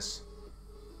Martinez.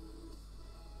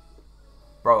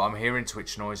 Bro, I'm hearing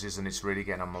Twitch noises and it's really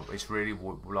getting on my... It's really,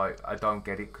 like, I don't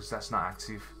get it because that's not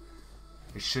active.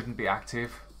 It shouldn't be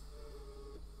active.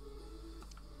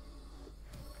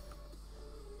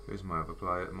 Who's my other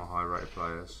player? My high-rated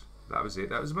players. That was it.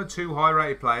 That was my 2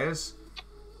 high-rated players.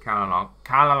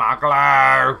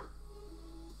 Callalaglo!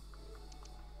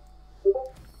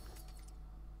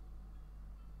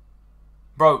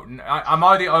 Bro, am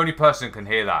I the only person who can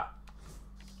hear that?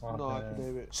 No, I can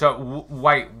hear it. So,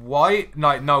 wait, why?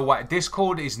 No, wait.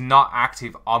 Discord is not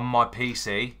active on my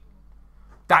PC.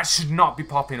 That should not be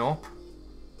popping up.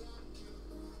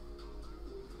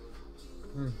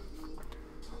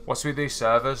 What's with these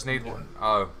servers? Need one?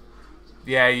 Oh,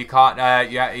 yeah, you can't.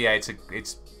 Yeah, it's an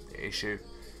issue.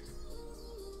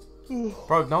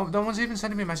 Bro, no one's even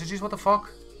sending me messages. What the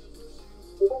fuck?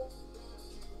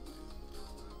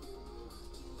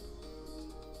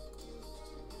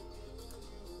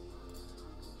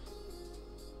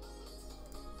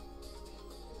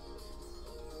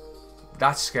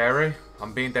 That's scary.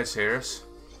 I'm being dead serious.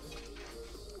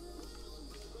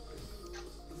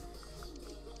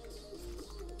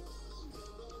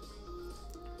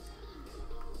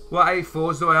 What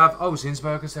 84s do I have? Oh,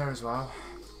 Zinsberger's there as well.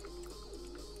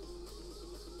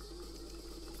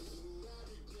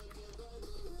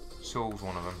 Saul's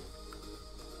one of them.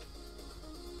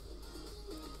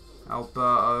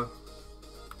 Alberto.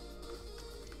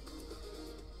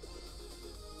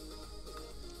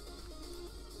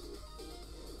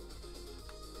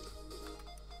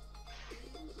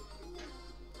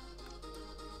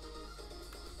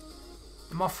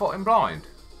 Am I fucking blind?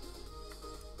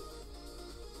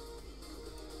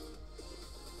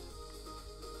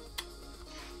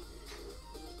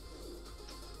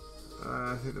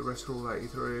 I think the rest are all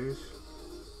 83s.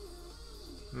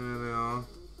 There they are.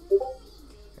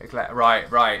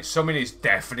 Right. Something is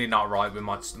definitely not right with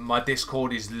my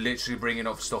Discord is literally bringing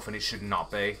up stuff and it should not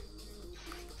be.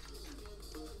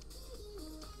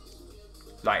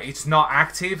 Like, it's not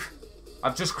active.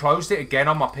 I've just closed it again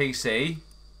on my PC.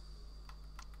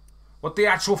 What the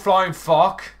actual flying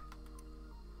fuck?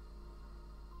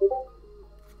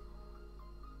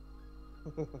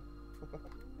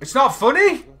 It's not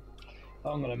funny.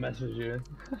 I'm gonna message you.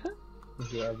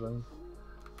 See what happens.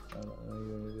 I don't know,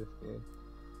 you're in your Discord.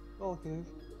 Okay.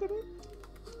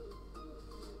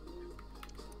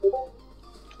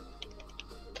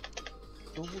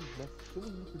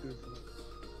 Someone must be doing something.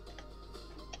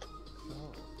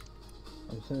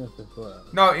 I'm seeing if it's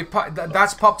work. No,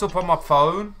 that's popped up on my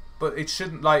phone, but it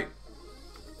shouldn't, like...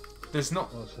 There's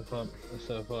not... What's the fun? What's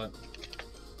the fun?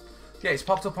 Yeah, it's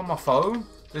popped up on my phone.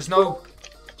 There's no...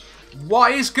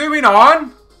 What is going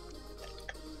on?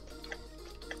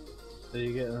 So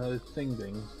you getting those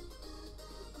things?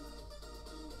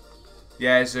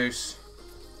 Yeah, Zeus.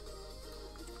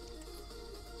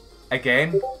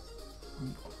 Again?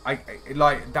 I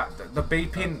like that the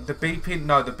beeping,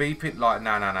 like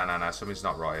no, something's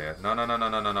not right here. No,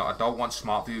 I don't want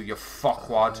smart view, you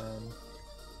fuckwad.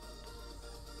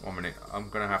 1 minute, I'm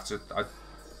gonna have to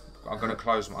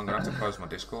close my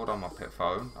Discord on my pet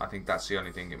phone. I think that's the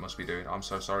only thing it must be doing. I'm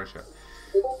so sorry, chat.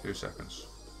 2 seconds.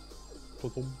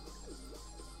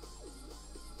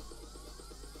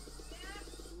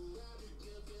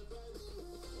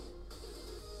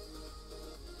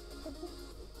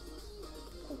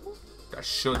 That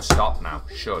should stop now.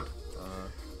 Should.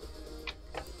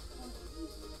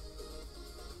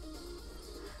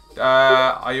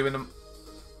 Are you in the...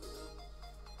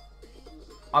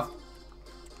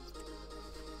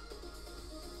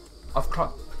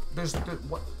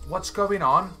 What's going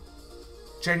on?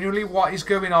 Genuinely, what is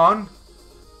going on?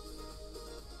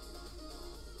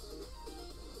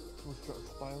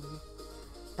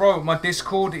 Bro, my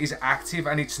Discord is active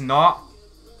and it's not.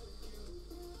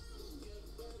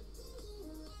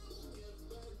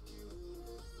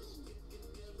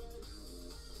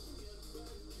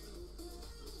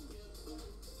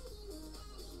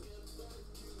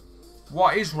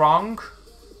 What is wrong?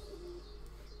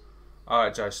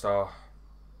 Alright, J-Star.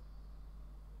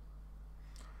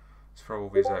 Let's throw all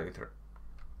these 83.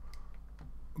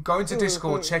 Go into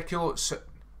Discord, check your...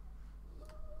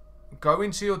 Go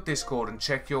into your Discord and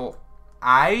check your...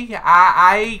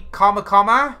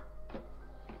 comma.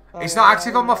 It's not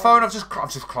active on my phone. I've just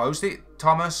closed it,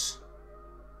 Thomas.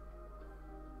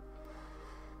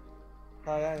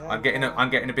 I'm getting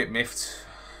a bit miffed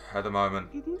at the moment.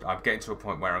 I'm getting to a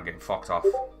point where I'm getting fucked off.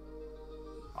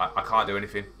 I can't do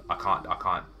anything. I can't.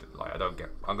 Like, I don't get.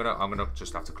 I'm gonna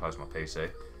just have to close my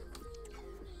PC.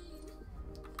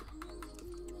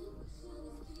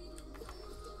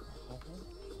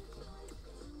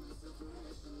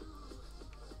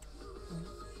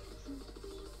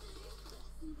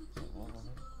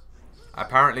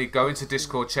 Apparently, go into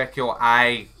Discord, check your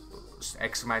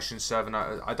exclamation server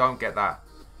note. I don't get that.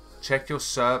 Check your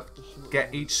server.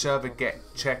 Get each server.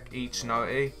 Check each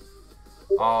noti.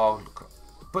 Oh,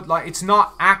 but like it's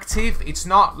not active. It's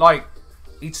not like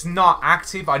it's not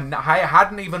active. I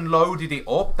hadn't even loaded it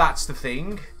up. That's the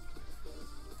thing.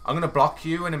 I'm gonna block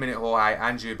you in a minute, Jorge,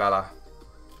 and you, Bella.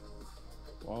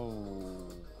 Whoa.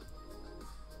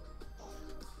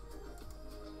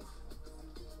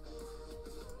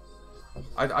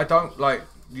 I don't like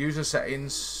user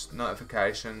settings,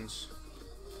 notifications.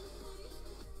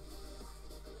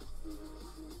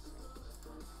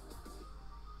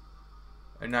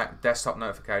 And that desktop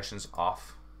notifications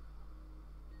off.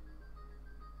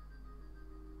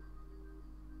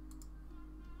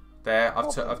 There,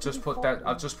 I've just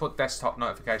put desktop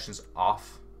notifications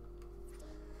off.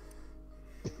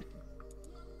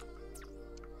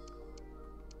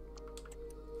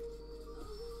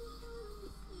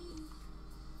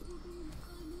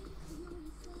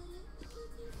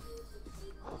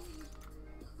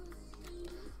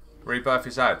 Rebirth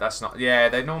is out. That's not. Yeah,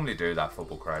 they normally do that,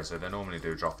 Football Crazy. They normally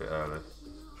do drop it early.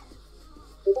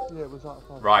 Yeah, it was that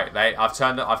fun. Right, I've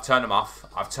turned them off.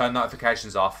 I've turned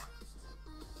notifications off.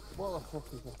 What the fuck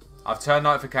is that? I've turned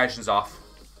notifications off.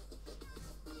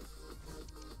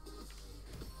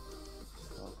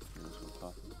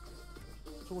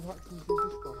 Someone hacked into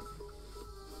Discord.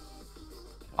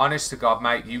 Honest to God,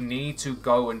 mate, you need to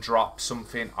go and drop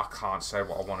something. I can't say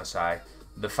what I want to say.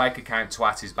 The fake account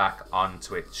twat is back on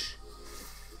Twitch.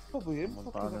 Probably him.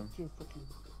 Fucking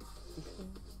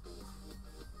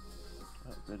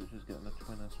British is getting a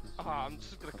twin SBC. I'm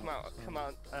just gonna come out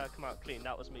clean.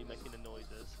 That was me making the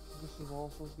noises. This is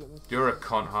also getting. You're a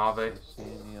cunt, Harvey.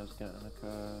 Senior's getting a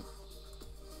card.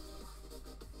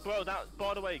 Bro, that,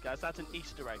 by the way, guys, that's an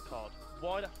Easter egg card.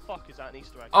 Why the fuck is that an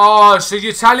Easter egg? Oh, so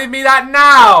you're telling me that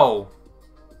now?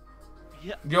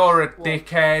 Yeah. You're a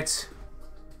dickhead.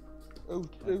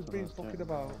 Who's been fucking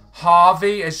about?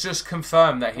 Harvey has just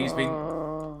confirmed that he's been.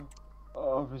 Oh,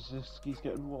 Rosiski's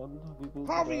getting one.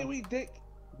 Harvey, you wee dick.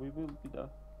 We will be there.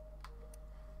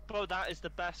 Bro, that is the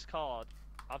best card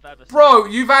I've ever seen. Bro,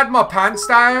 you've had my pants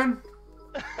down.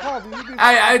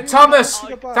 Hey, Thomas,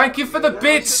 thank you for the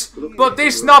bits, but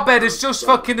this knobhead has just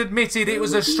fucking admitted it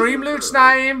was a Streamloot's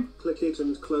name. Click it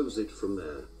and close it from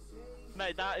there.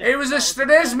 Mate, that is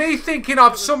there's me thinking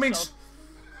of something.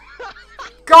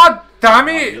 God damn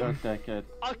it! You're a dickhead.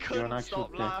 I couldn't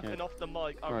stop laughing off the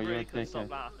mic. I really couldn't stop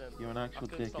laughing. You're an actual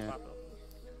dickhead.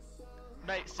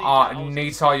 Mate, see,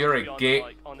 Nita, you're a git.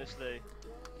 Honestly,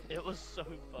 it was so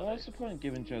funny. What's the point of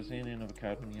giving Josini another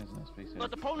card when he has an SBC?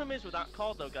 Like, the problem is with that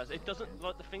card though, guys, it doesn't,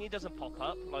 like, the thingy doesn't pop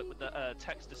up, like with the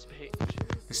text to speech.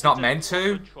 It's not meant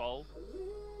to. Troll.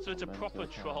 So it's a proper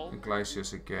troll.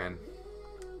 Glacius again.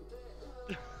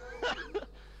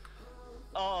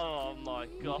 Oh my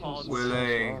god.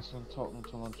 Willie. Tottenham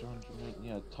to launch 100 million.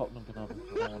 Yeah, Tottenham can have one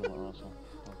of my Arsenal.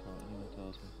 Anyone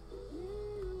tells me.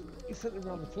 He sent him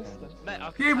around the twist then. Mate,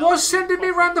 he was sending me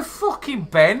around the fucking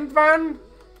bend, man.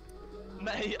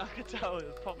 Mate, I could tell it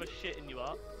was proper shitting you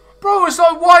up. Bro, it's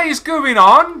like, what is going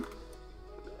on?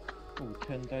 Oh,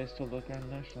 10 days till the Grand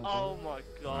National. Oh my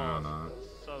god. No.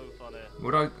 So funny.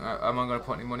 Would I? Am I going to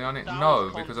put any money on it?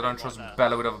 No, because I don't trust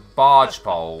Bella with a barge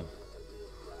pole.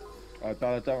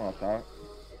 Bella, don't have that.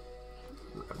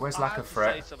 Where's lack of threat?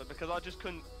 I had to say something because I just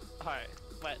couldn't. Alright,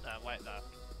 wait there.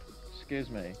 Excuse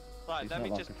me. Right, let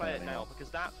me just play it now because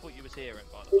that's what you was hearing,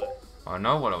 by the way. I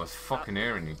know what I was fucking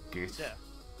hearing, you git. Yeah.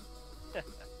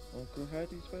 Uncle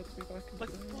Hardy's about to be back in Like,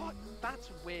 what? That's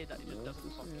weird that he just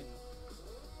doesn't fucking.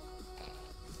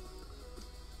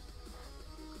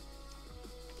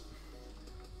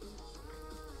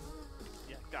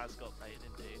 Yeah, Gaz got baited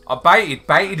indeed. I baited.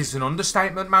 Baited is an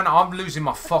understatement, man. I'm losing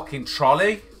my fucking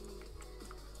trolley.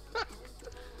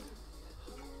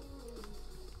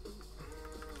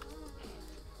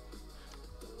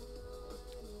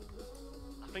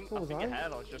 So was think I. your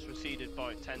hairline's just receded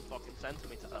by 10 fucking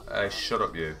centimetres. Shut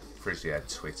up, you frizzy head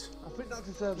twit. I think that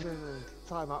deserves a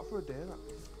time out for a day. That.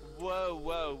 Whoa,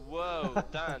 whoa, whoa,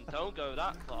 Dan, don't go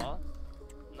that far.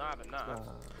 Not having that.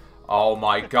 Oh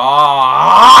my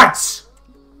god!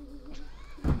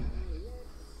 Bloody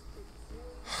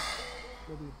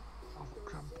I've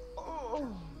cramp. Oh.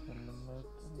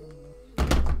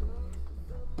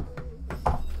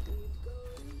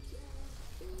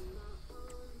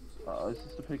 Is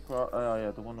this the pick where? Oh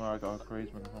yeah, the one where I got a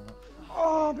Griezmann from it.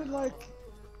 Oh, I've been like.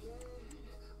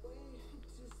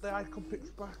 The icon picks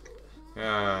back.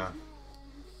 Yeah.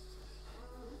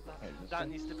 That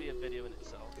needs to be a video in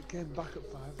itself. It came back at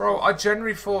 5. Bro, I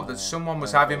genuinely thought that someone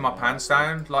was having my pants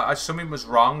down. Like, something was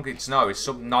wrong. It's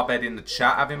some knobhead in the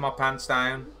chat having my pants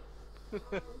down.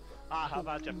 I have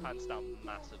had your pants down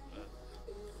massive, but...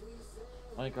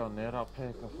 I ain't going near that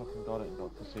pick, I fucking got it and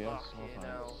got to see us. Fucking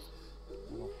hell.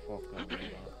 Oh fuck, I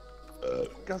need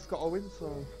that. Gaz got a win,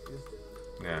 so.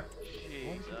 Yeah. Yeah.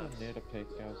 Why did you go near the pick,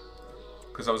 Gaz?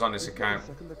 Because I was on this account.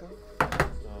 Second account.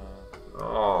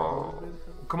 Oh.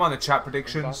 Come on, the chat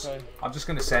predictions. I'm just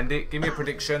going to send it. Give me a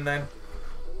prediction then.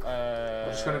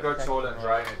 I'm just going to go toilet and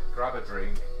drain it. Grab a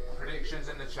drink. Predictions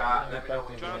in the chat. Let me know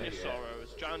what Drown your you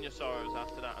sorrows. Drown your sorrows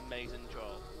after that amazing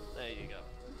draw. There you go.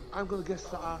 I'm gonna guess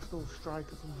that Arsenal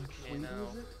striker from Sweden,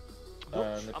 is it?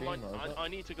 I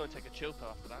need to go and take a chill pill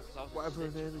after that. Cause I was Whatever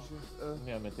her name is,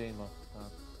 yeah, Medina.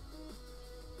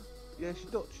 Yeah, she's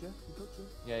Dutch, yeah? She's Dutch,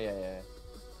 Yeah, yeah, yeah.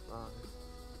 I'm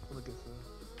gonna guess her.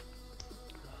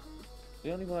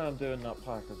 The only way I'm doing that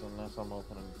pack is unless I'm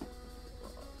opening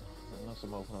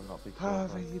that big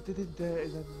Harvey, you did it dirty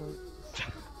then, mate.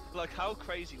 Like, how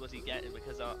crazy was he getting?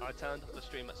 Because I turned off the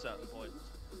stream at certain points.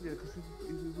 Yeah, because he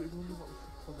wondered what the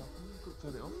fuck happened. You could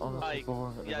turn it off. Like,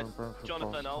 yeah, Brentford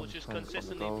Jonathan, I was boss just comes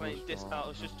consistently from the playing goal as well. I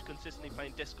was just consistently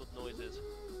playing Discord noises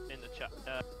in the chat.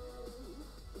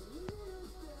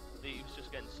 He was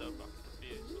just getting so fucking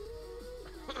confused.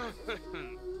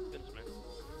 Goodness me.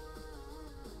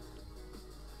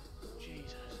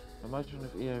 Jesus. Imagine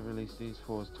if EA released these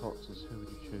four as Toxes, who would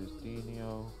you choose?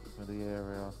 Dino for the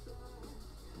area,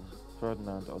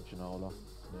 Ferdinand or Ginola?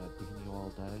 Yeah, Dino all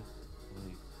day.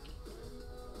 Really.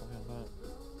 Probably on that.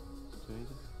 It's too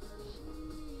easy.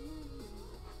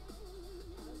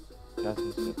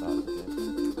 Jasmine said that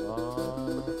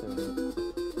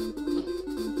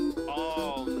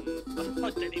I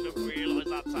didn't even realise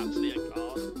that's actually a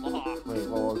card. Wait,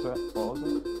 what was it? What was it?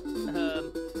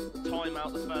 Time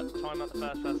out the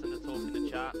first person to talk in the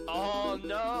chat. Oh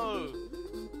no!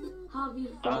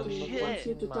 Javier Oh, Ferdinand shit. wants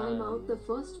you to time out the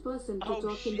first person to Oh,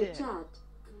 talk in the shit. chat.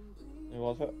 Who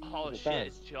was it? Oh Was it shit, Dan?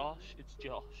 it's Josh. It's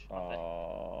Josh.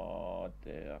 Oh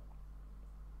dear.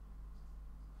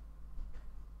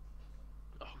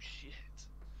 Oh shit.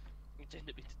 You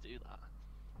didn't mean to do that.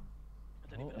 I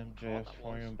don't Oh, even know what MJF that was.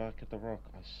 firing back at the Rock.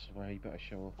 I swear he better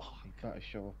show up. He better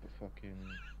show up at fucking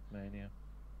Mania.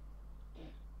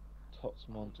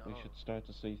 Totsmont, we should start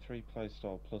to see 3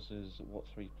 playstyle pluses. What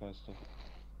 3 playstyle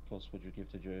plus would you give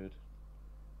to Jude?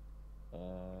 I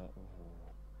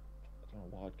don't know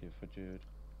what I'd give for Jude.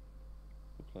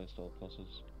 For playstyle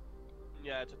pluses.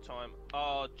 Yeah, it's a time.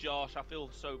 Oh, Josh, I feel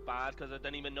so bad because I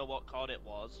don't even know what card it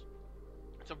was.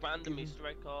 It's a random Easter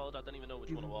egg card. I don't even know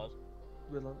which one it was.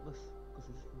 Relentless, because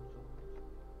he's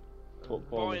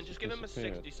Brian, just give him a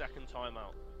 60-second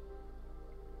timeout.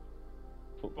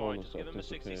 Brian, just give him a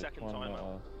 60-second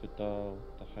timeout. Vidal,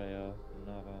 De Gea,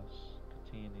 Navas,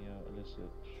 Coutinho,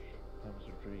 Ilicic, James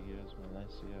Rodriguez,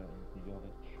 Malaysia, and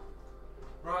Jovic.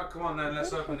 Right, come on then,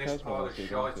 let's open this pile of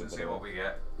shite and see what we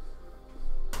get.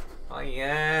 Oh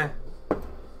yeah.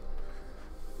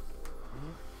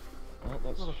 Well,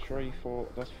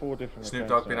 that's 4 different. Snoop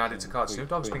Dogg's been added to cards. Snoop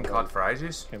Dogg's been card for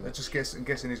ages. I'm just guessing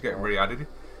he's getting re-added.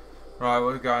 Right,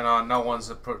 what's going on? No one's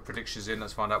put predictions in.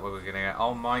 Let's find out what we're gonna get.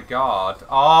 Oh my god!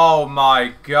 Oh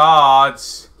my god!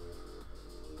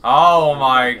 Oh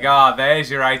my god! There's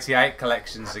your 88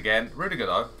 collections again. Really good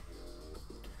though.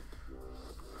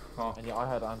 Oh. And yeah, I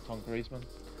had Anton Griezmann.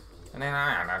 And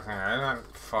then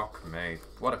fuck me.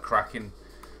 What a cracking.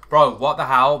 Bro, what the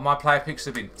hell? My player picks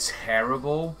have been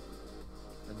terrible.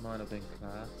 And mine have been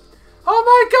class. Oh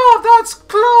my god, that's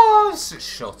class!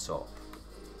 Shut up.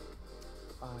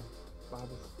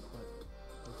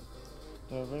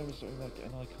 There are rumors that we might get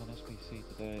an icon SBC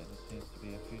today, and it seems to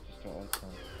be a future star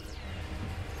icon.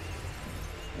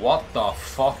 What the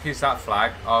fuck is that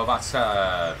flag? Oh, that's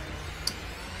I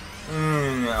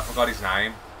forgot his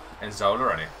name.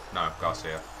 Enzola, any? No,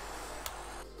 Garcia.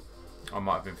 I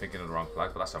might have been thinking of the wrong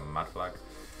flag, but that's a mad flag.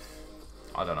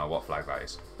 I don't know what flag that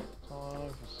is.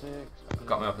 5 for 6.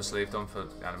 Got my upper sleeve done for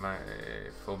anime.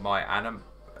 For my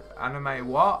anime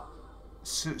what?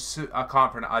 I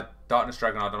can't pronounce. Darkness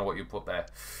Dragon. I don't know what you put there.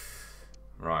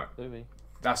 Right. Louis.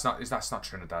 That's not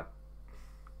Trinidad.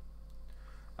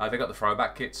 They got the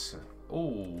throwback kits.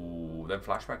 Ooh, them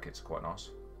flashback kits are quite nice.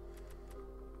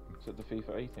 Is it the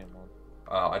FIFA 18 one?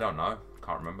 I don't know.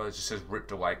 Can't remember. It just says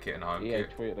ripped away kit and home EA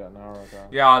kit. tweeted it an hour ago.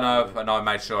 Yeah, I know. I know. I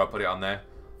made sure I put it on there.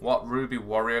 What Ruby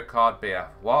Warrior card beer?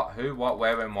 What? Who? What?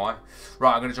 Where? When? Why?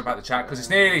 Right, I'm going to jump out the chat because it's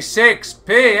nearly 6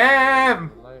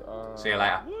 PM. See you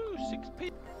later. Woo, 6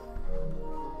 p.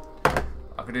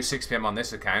 I can do 6 PM on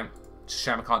this account. It's a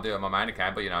shame I can't do it on my main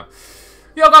account, but you know.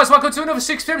 Yo guys, welcome to another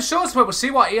 6 PM Shorts, but we'll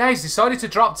see what EA's decided to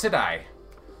drop today.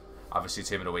 Obviously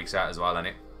Team of the Week's out as well, isn't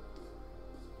it?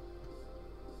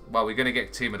 Well, we're going to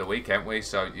get Team of the Week, aren't we?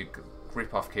 So you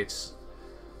rip off kits.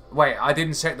 Wait, I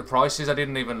didn't check the prices. I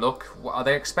didn't even look. Are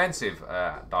they expensive,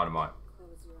 Dynamite?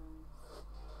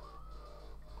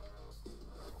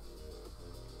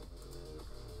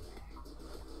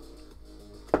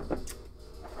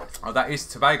 Oh, that is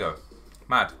Tobago.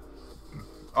 Mad.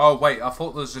 Oh, wait. I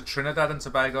thought there was a Trinidad and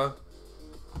Tobago.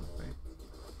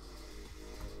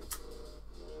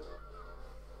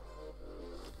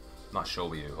 Not sure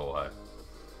with you, Jorge.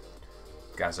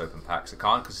 Gas open packs. I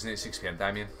can't because it's near 6 PM,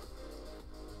 Damien.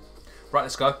 Right,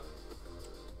 let's go.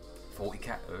 40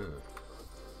 cat. Ugh.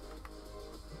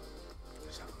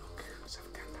 Let's have a look. Let's have a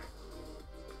cat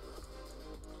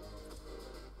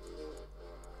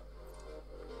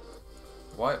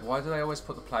down. Why do they always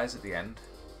put the players at the end?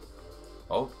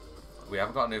 Oh, we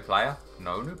haven't got a new player.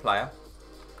 No new player.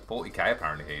 40k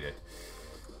apparently he did.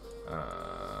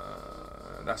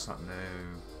 That's not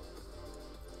new.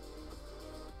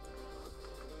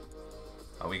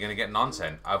 Are we going to get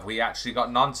nonsense? Have we actually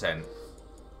got nonsense?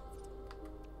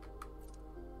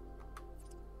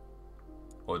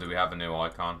 Or do we have a new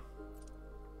icon?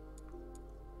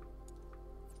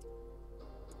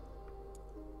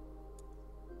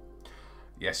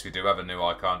 Yes, we do have a new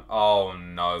icon. Oh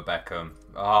no, Beckham.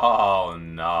 Oh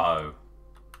no.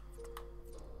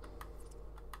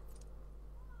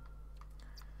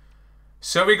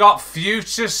 So we got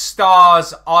Future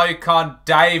Stars icon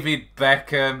David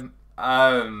Beckham.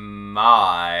 Oh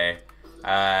my.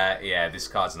 Yeah, this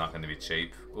card's not going to be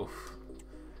cheap. Oof.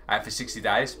 Out for 60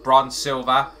 days. Bronze,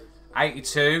 silver,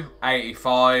 82,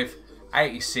 85,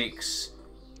 86,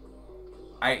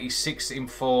 86 in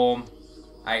form,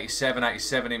 87,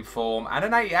 87 in form, and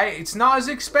an 88. It's not as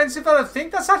expensive as I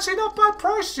think. That's actually not bad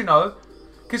price, you know.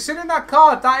 Considering that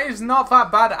card, that is not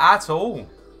that bad at all.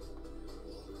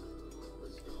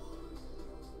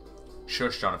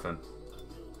 Shush, Jonathan.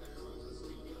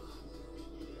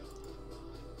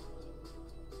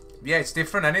 Yeah, it's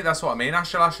different, isn't it? That's what I mean.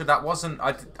 Asher, that wasn't...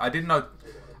 I didn't know...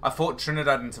 I thought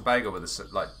Trinidad and Tobago were the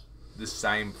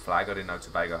same flag. I didn't know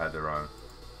Tobago had their own.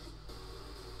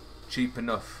 Cheap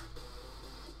enough.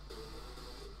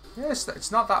 Yes,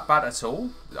 it's not that bad at all.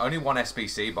 Only one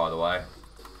SBC, by the way.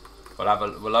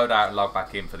 We'll load out and log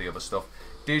back in for the other stuff.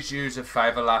 Did use a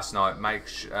favour last night. Make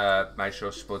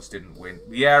sure Spuds didn't win.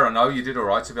 Yeah, I know. You did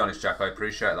alright, to be honest, Jack. I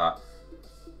appreciate that.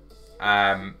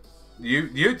 Do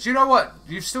you know what?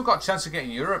 You've still got a chance of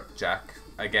getting Europe, Jack.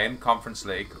 Again, Conference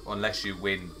League, unless you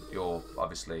win your,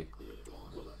 obviously,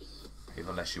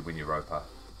 unless you win Europa.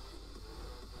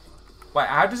 Wait,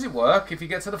 how does it work? If you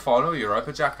get to the final of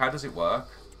Europa, Jack, how does it work?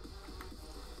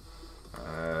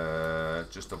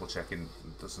 Just double checking.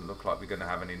 Doesn't look like we're going to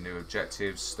have any new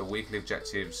objectives. The weekly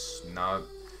objectives, no.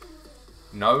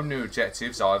 No new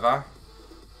objectives either.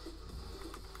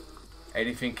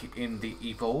 Anything in the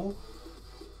Evo?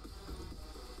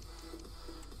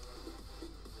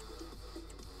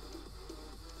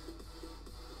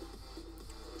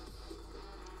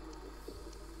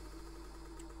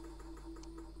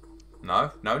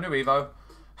 No, no new Evo.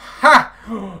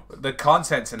 Ha! The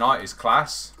content tonight is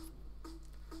class.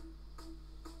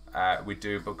 We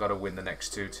do, but got to win the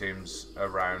next two teams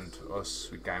around us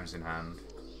with games in hand.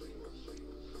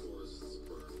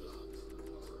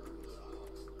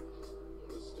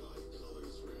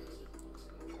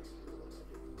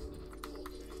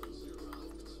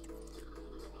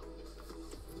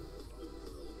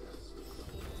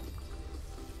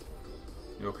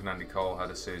 York and Andy Cole had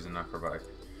a season acrobatic.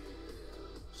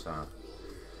 So,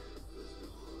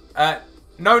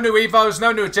 no new Evos,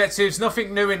 no new objectives,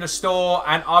 nothing new in the store,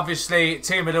 and obviously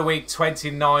Team of the Week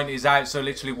 29 is out, so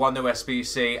literally one new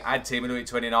SBC and Team of the Week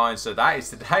 29, so that is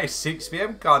today's 6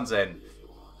 PM content.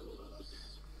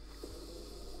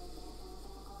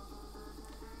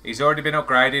 He's already been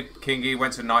upgraded. Kingy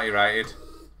went to 90 rated.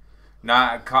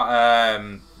 Nah,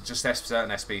 just certain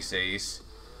SBCs.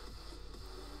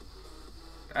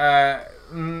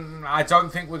 I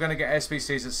don't think we're going to get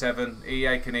SBCs at 7.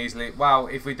 EA can easily... Well,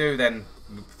 if we do, then...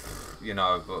 You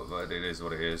know, but it is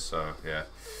what it is, so, yeah.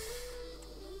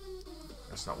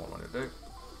 That's not what I want to do.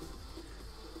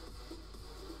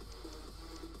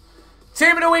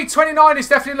 Team of the week 29 is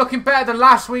definitely looking better than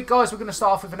last week, guys. We're going to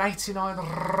start off with an 89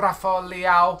 Rafael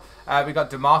Leao. We got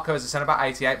DeMarco as a centre-back,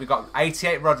 88. We got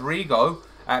 88 Rodrigo.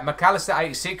 McAllister,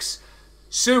 86.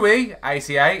 Sui,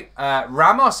 88.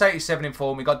 Ramos, 87 in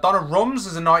form. We got Donnarumma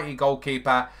as a 90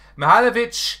 goalkeeper.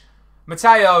 Mihailovic,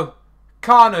 Mateo,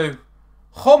 Kanu,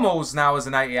 Hummels now as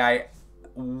an 88,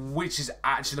 which is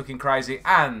actually looking crazy.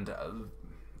 And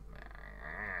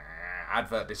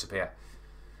advert disappear.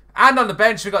 And on the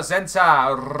bench, we got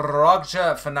Zenta,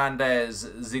 Roger Fernandez,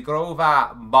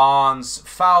 Zigrova, Barnes,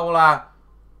 Fowler,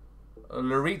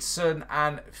 Lauritsen,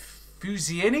 and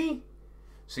Fusieni.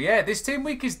 So yeah, this team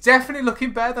week is definitely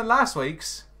looking better than last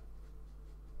week's.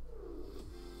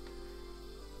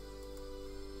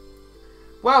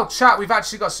 Well, chat, we've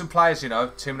actually got some players, you know.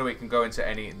 Team of the week can go into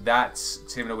any. That's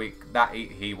team of the week. That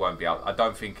he won't be out. I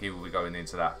don't think he will be going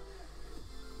into that.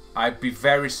 I'd be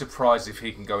very surprised if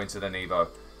he can go into the Evo.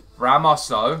 Ramos,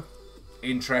 though,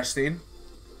 interesting.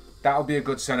 That'll be a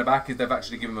good centre-back if they've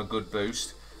actually given him a good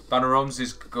boost. Donnarumma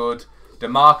is good.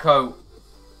 DeMarco,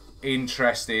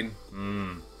 interesting.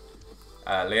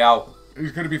 Leao,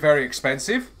 who's going to be very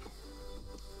expensive.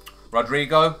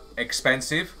 Rodrigo,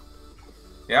 expensive.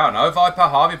 Yeah, I know. Viper,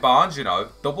 Harvey Barnes, you know.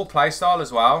 Double playstyle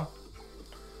as well.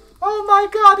 Oh my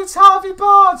god, it's Harvey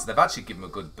Barnes. They've actually given him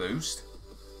a good boost.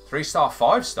 3-star,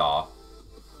 5-star.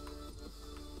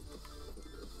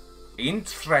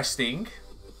 Interesting.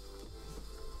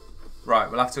 Right,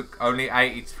 we'll have to... Only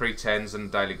 83 10s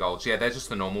and daily golds. Yeah, they're just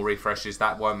the normal refreshes.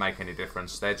 That won't make any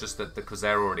difference. They're just... Because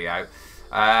they're already out.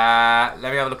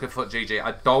 Let me have a look at FUTGG.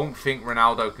 I don't think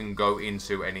Ronaldo can go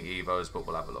into any Evos, but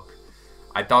we'll have a look.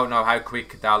 I don't know how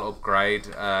quick they'll upgrade.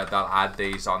 They'll add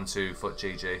these onto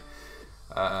FUTGG.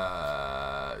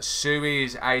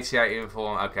 Sui's 88 in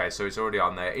form. Okay, so it's already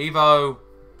on there. Evo.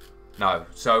 No.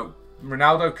 So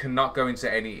Ronaldo cannot go into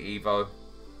any Evo.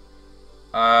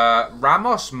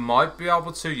 Ramos might be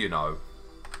able to, you know.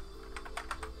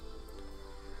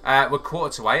 We're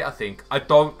 7:45, I think.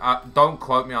 Don't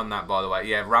quote me on that, by the way.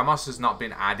 Yeah, Ramos has not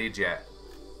been added yet.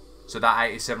 So that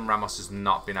 87 Ramos has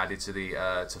not been added to the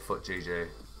to FUTGG.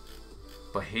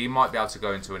 But he might be able to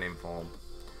go into an inform.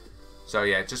 So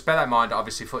yeah, just bear that in mind.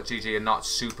 Obviously, FUTGG are not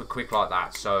super quick like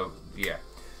that. So yeah.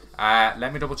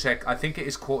 Let me double check. I think it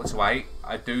is 7:45.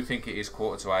 I do think it is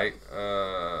 7:45.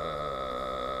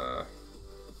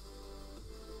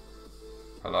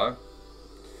 Hello?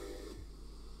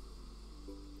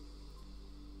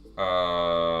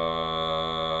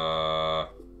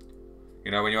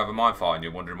 You know when you have a mind fart and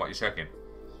you're wondering what you're checking?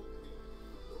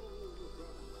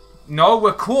 No,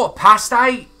 we're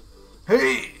 8:15.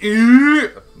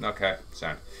 Okay,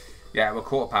 sound. Yeah, we're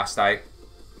 8:15.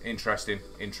 Interesting,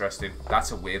 interesting. That's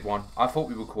a weird one. I thought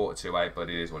we were 7:45, but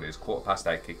it is what it is.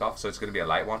 8:15 kickoff, so it's going to be a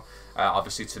late one.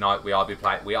 Obviously tonight we are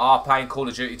playing Call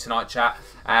of Duty tonight, chat.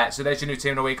 So there's your new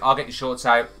team of the week. I'll get your shorts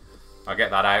out. I'll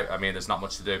get that out. I mean, there's not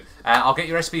much to do. I'll get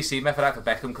your SBC method out for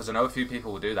Beckham because I know a few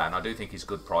people will do that, and I do think he's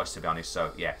good price, to be honest.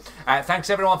 So yeah. Thanks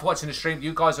everyone for watching the stream.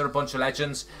 You guys are a bunch of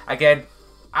legends. Again,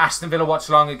 Aston Villa watch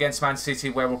along against Man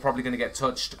City, where we're probably going to get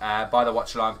touched by the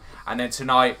watch along, and then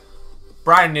tonight,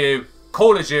 brand new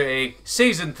Call of Duty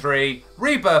Season 3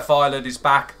 Rebirth Island is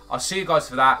back. I'll see you guys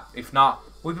for that. If not,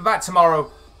 we'll be back tomorrow,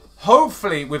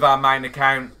 hopefully with our main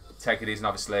account. Take it easy,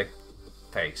 obviously.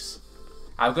 Peace.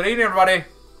 Have a good evening, everybody.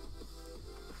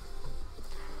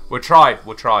 We'll try,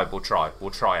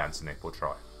 Anthony. We'll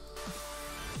try.